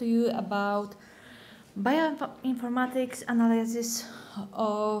talk to you about bioinformatics analysis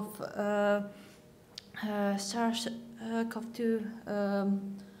of SARS-CoV-2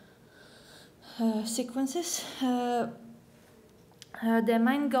 sequences. The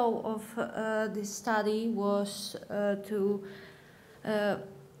main goal of this study was to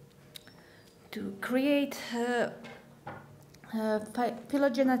create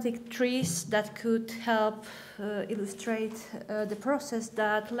phylogenetic trees that could help illustrate the process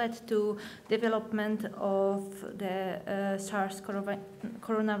that led to development of the SARS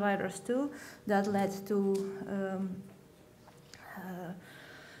coronavirus 2 that led to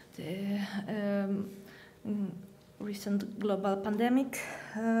the recent global pandemic.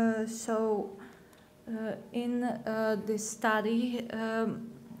 In this study,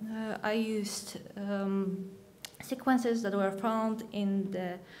 I used sequences that were found in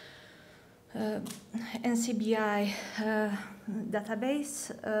the NCBI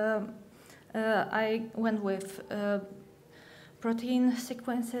database. I went with protein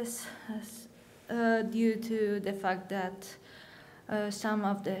sequences due to the fact that some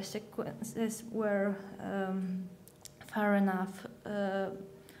of the sequences were far enough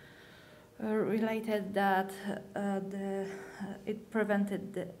related that it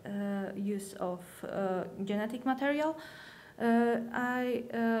prevented the use of genetic material. I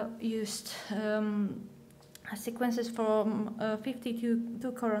used sequences from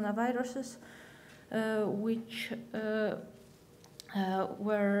 52 coronaviruses,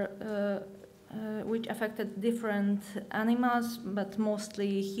 which affected different animals, but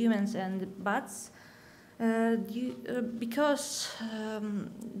mostly humans and bats. Because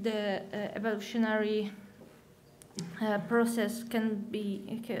the evolutionary process can be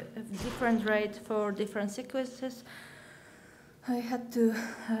a different rate for different sequences, I had to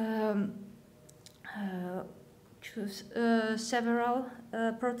choose several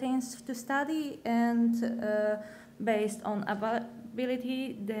proteins to study, and based on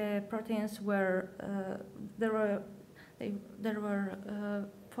availability, the proteins were there were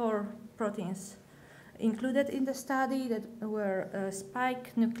 4 proteins included in the study that were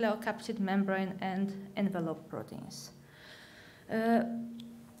spike, nucleocapsid membrane, and envelope proteins.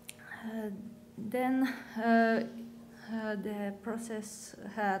 Then the process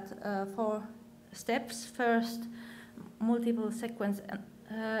had 4 steps. First, multiple sequence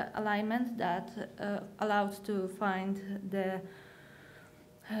alignment that allowed to find the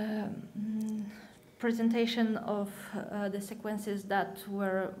presentation of the sequences that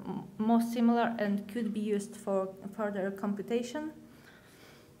were most similar and could be used for further computation.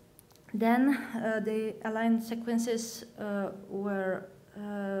 Then the aligned sequences were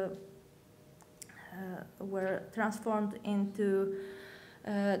transformed into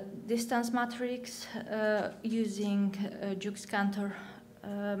distance matrix using Jukes-Cantor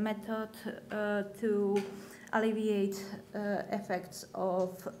method to alleviate effects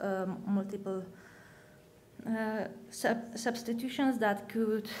of multiple substitutions that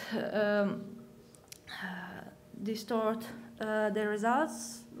could distort the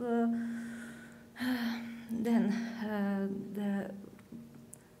results. Then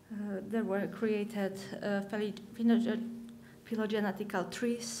there were created phylogenetical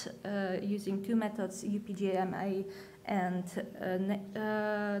trees using 2 methods, UPGMA and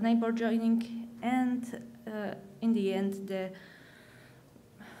neighbor joining, and in the end the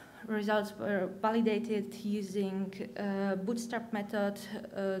results were validated using bootstrap method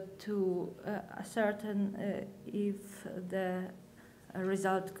to ascertain if the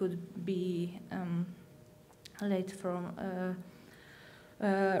result could be led from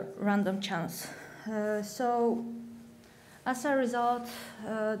random chance. So as a result,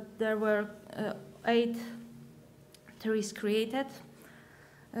 there were 8 trees created,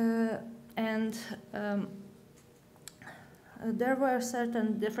 and there were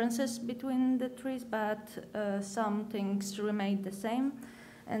certain differences between the trees, but some things remained the same.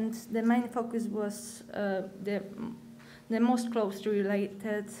 And the main focus was the most closely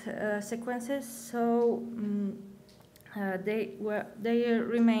related sequences. So they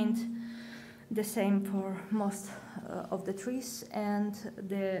remained the same for most of the trees, and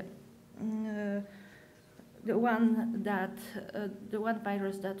the one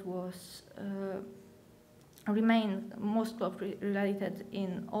virus that was remained most closely related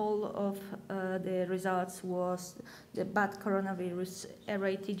in all of the results was the bad coronavirus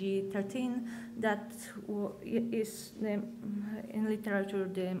RATG13. That is in literature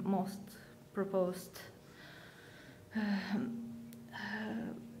the most proposed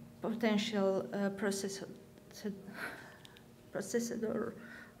potential processor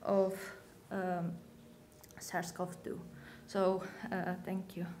of SARS-CoV-2. So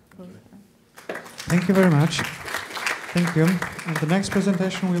thank you. Thank you very much. Thank you. And the next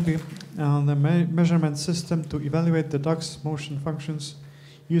presentation will be on the measurement system to evaluate the dog's motion functions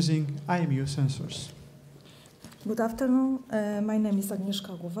using IMU sensors. Good afternoon. My name is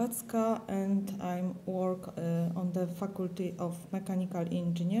Agnieszka Głowacka, and I work on the Faculty of Mechanical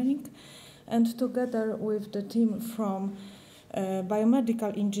Engineering. And together with the team from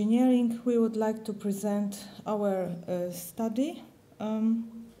Biomedical Engineering, we would like to present our study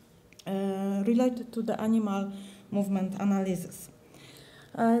related to the animal movement analysis.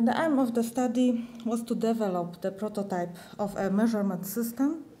 The aim of the study was to develop the prototype of a measurement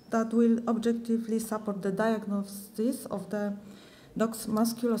system that will objectively support the diagnosis of the dog's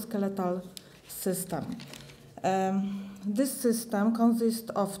musculoskeletal system. This system consists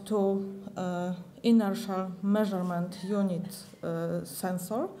of 2 inertial measurement unit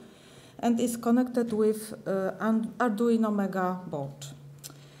sensor and is connected with an Arduino Mega board.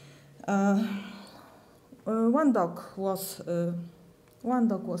 One dog was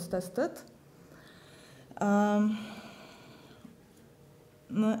tested, and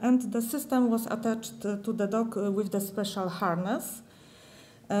the system was attached to the dog with the special harness.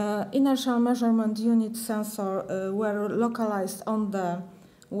 Inertial measurement unit sensor were localized on the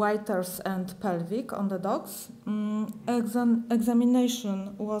whiters and pelvic on the dogs.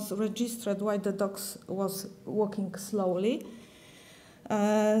 Examination was registered while the dog was walking slowly.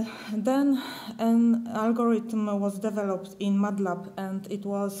 Then an algorithm was developed in MATLAB, and it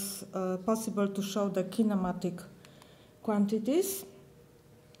was possible to show the kinematic quantities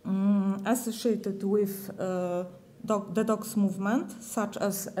associated with the dog's movement, such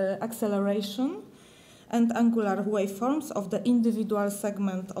as acceleration and angular waveforms of the individual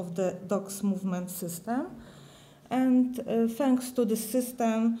segment of the dog's movement system. And thanks to this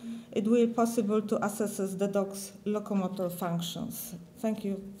system, it will be possible to assess the dog's locomotor functions. Thank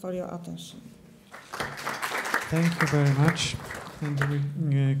you for your attention. Thank you very much. And we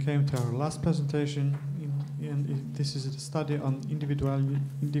came to our last presentation. This is a study on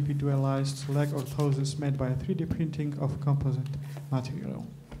individualized leg orthosis made by 3D printing of composite material.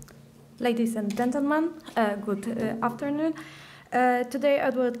 Ladies and gentlemen, good afternoon. Today I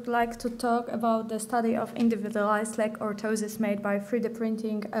would like to talk about the study of individualized leg orthosis made by 3D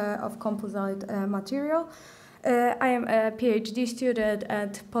printing of composite material. I am a PhD student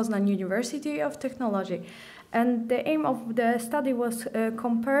at Poznań University of Technology, and the aim of the study was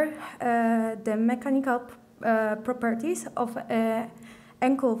compare the mechanical properties of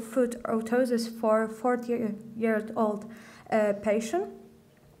ankle foot orthosis for 40-year-old patient.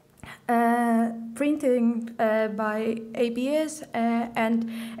 Printing by ABS and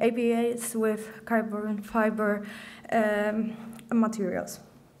ABS with carbon fiber materials.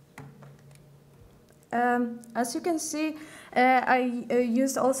 As you can see, I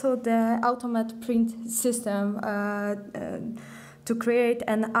used also the automated print system to create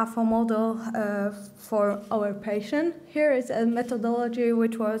an AFO model for our patient. Here is a methodology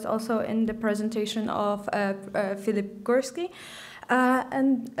which was also in the presentation of Philips Górski.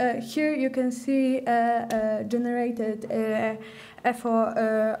 And here you can see generated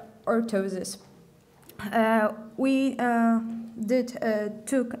FO orthosis. We did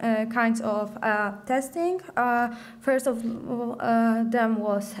 2 kinds of testing. First of them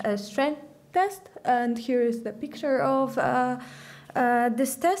was a strength test, and here is the picture of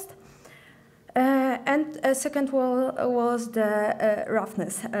this test. And a second was the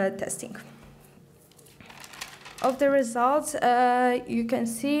roughness testing. Of the results, you can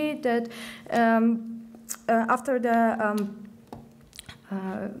see that after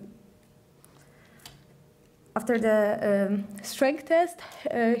the strength test,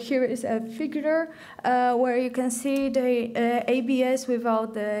 here is a figure where you can see the ABS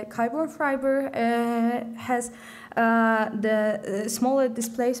without the carbon fiber has the smaller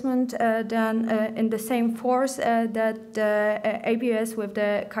displacement than in the same force that the ABS with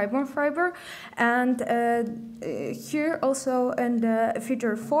the carbon fiber. And here also in the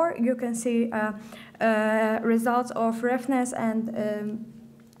figure 4, you can see results of roughness and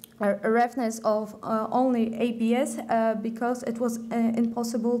roughness of only ABS because it was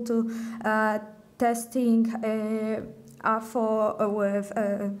impossible to testing with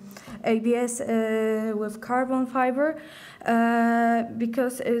ABS with carbon fiber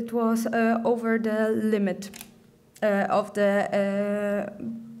because it was over the limit of the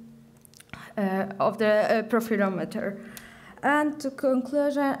profilometer. And to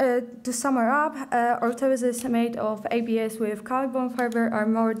conclusion, to sum up, orthoses made of ABS with carbon fiber are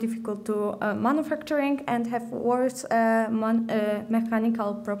more difficult to manufacturing and have worse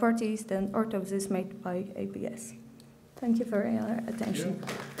mechanical properties than orthoses made by ABS. Thank you for your attention.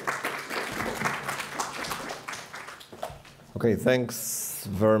 Okay, thanks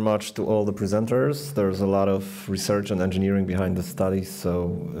very much to all the presenters. There's a lot of research and engineering behind the study,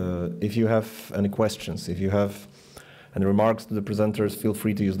 so if you have any questions, if you have any remarks to the presenters, feel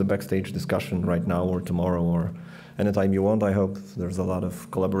free to use the backstage discussion right now or tomorrow or anytime you want. I hope there's a lot of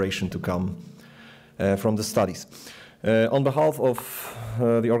collaboration to come from the studies. On behalf of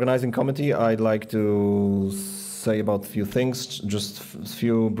the organizing committee, I'd like to say about a few things, just a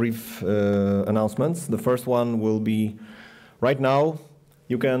few brief announcements. The first one will be right now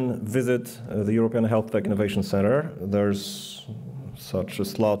you can visit the European HealthTech Innovation Center. There's such a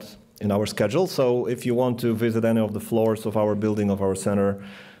slot in our schedule, so if you want to visit any of the floors of our building, of our center,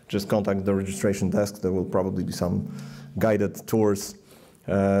 just contact the registration desk. There will probably be some guided tours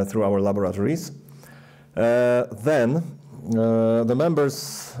through our laboratories. Then the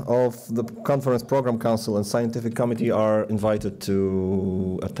members of the Conference Program Council and Scientific Committee are invited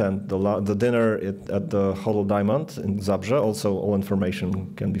to attend the dinner at the Hotel Diamond in Zabrze. Also, all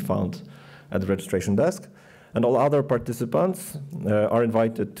information can be found at the registration desk. And all other participants are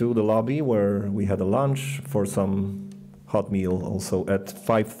invited to the lobby where we had a lunch for some hot meal also at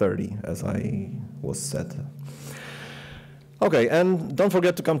 5:30, as I was said. Okay, and don't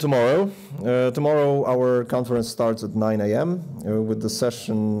forget to come tomorrow. Tomorrow our conference starts at 9 a.m. With the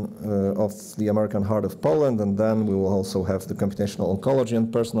session of the American Heart of Poland, and then we will also have the computational oncology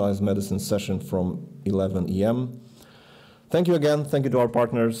and personalized medicine session from 11 a.m. Thank you again. Thank you to our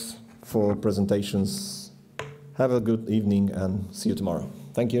partners for presentations. Have a good evening and see you tomorrow.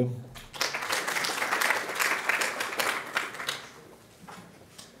 Thank you.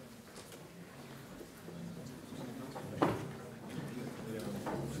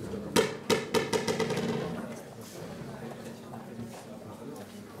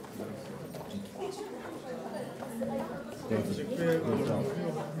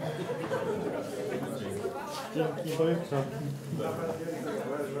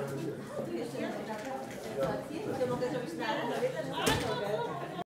 Ja mogę zrobić na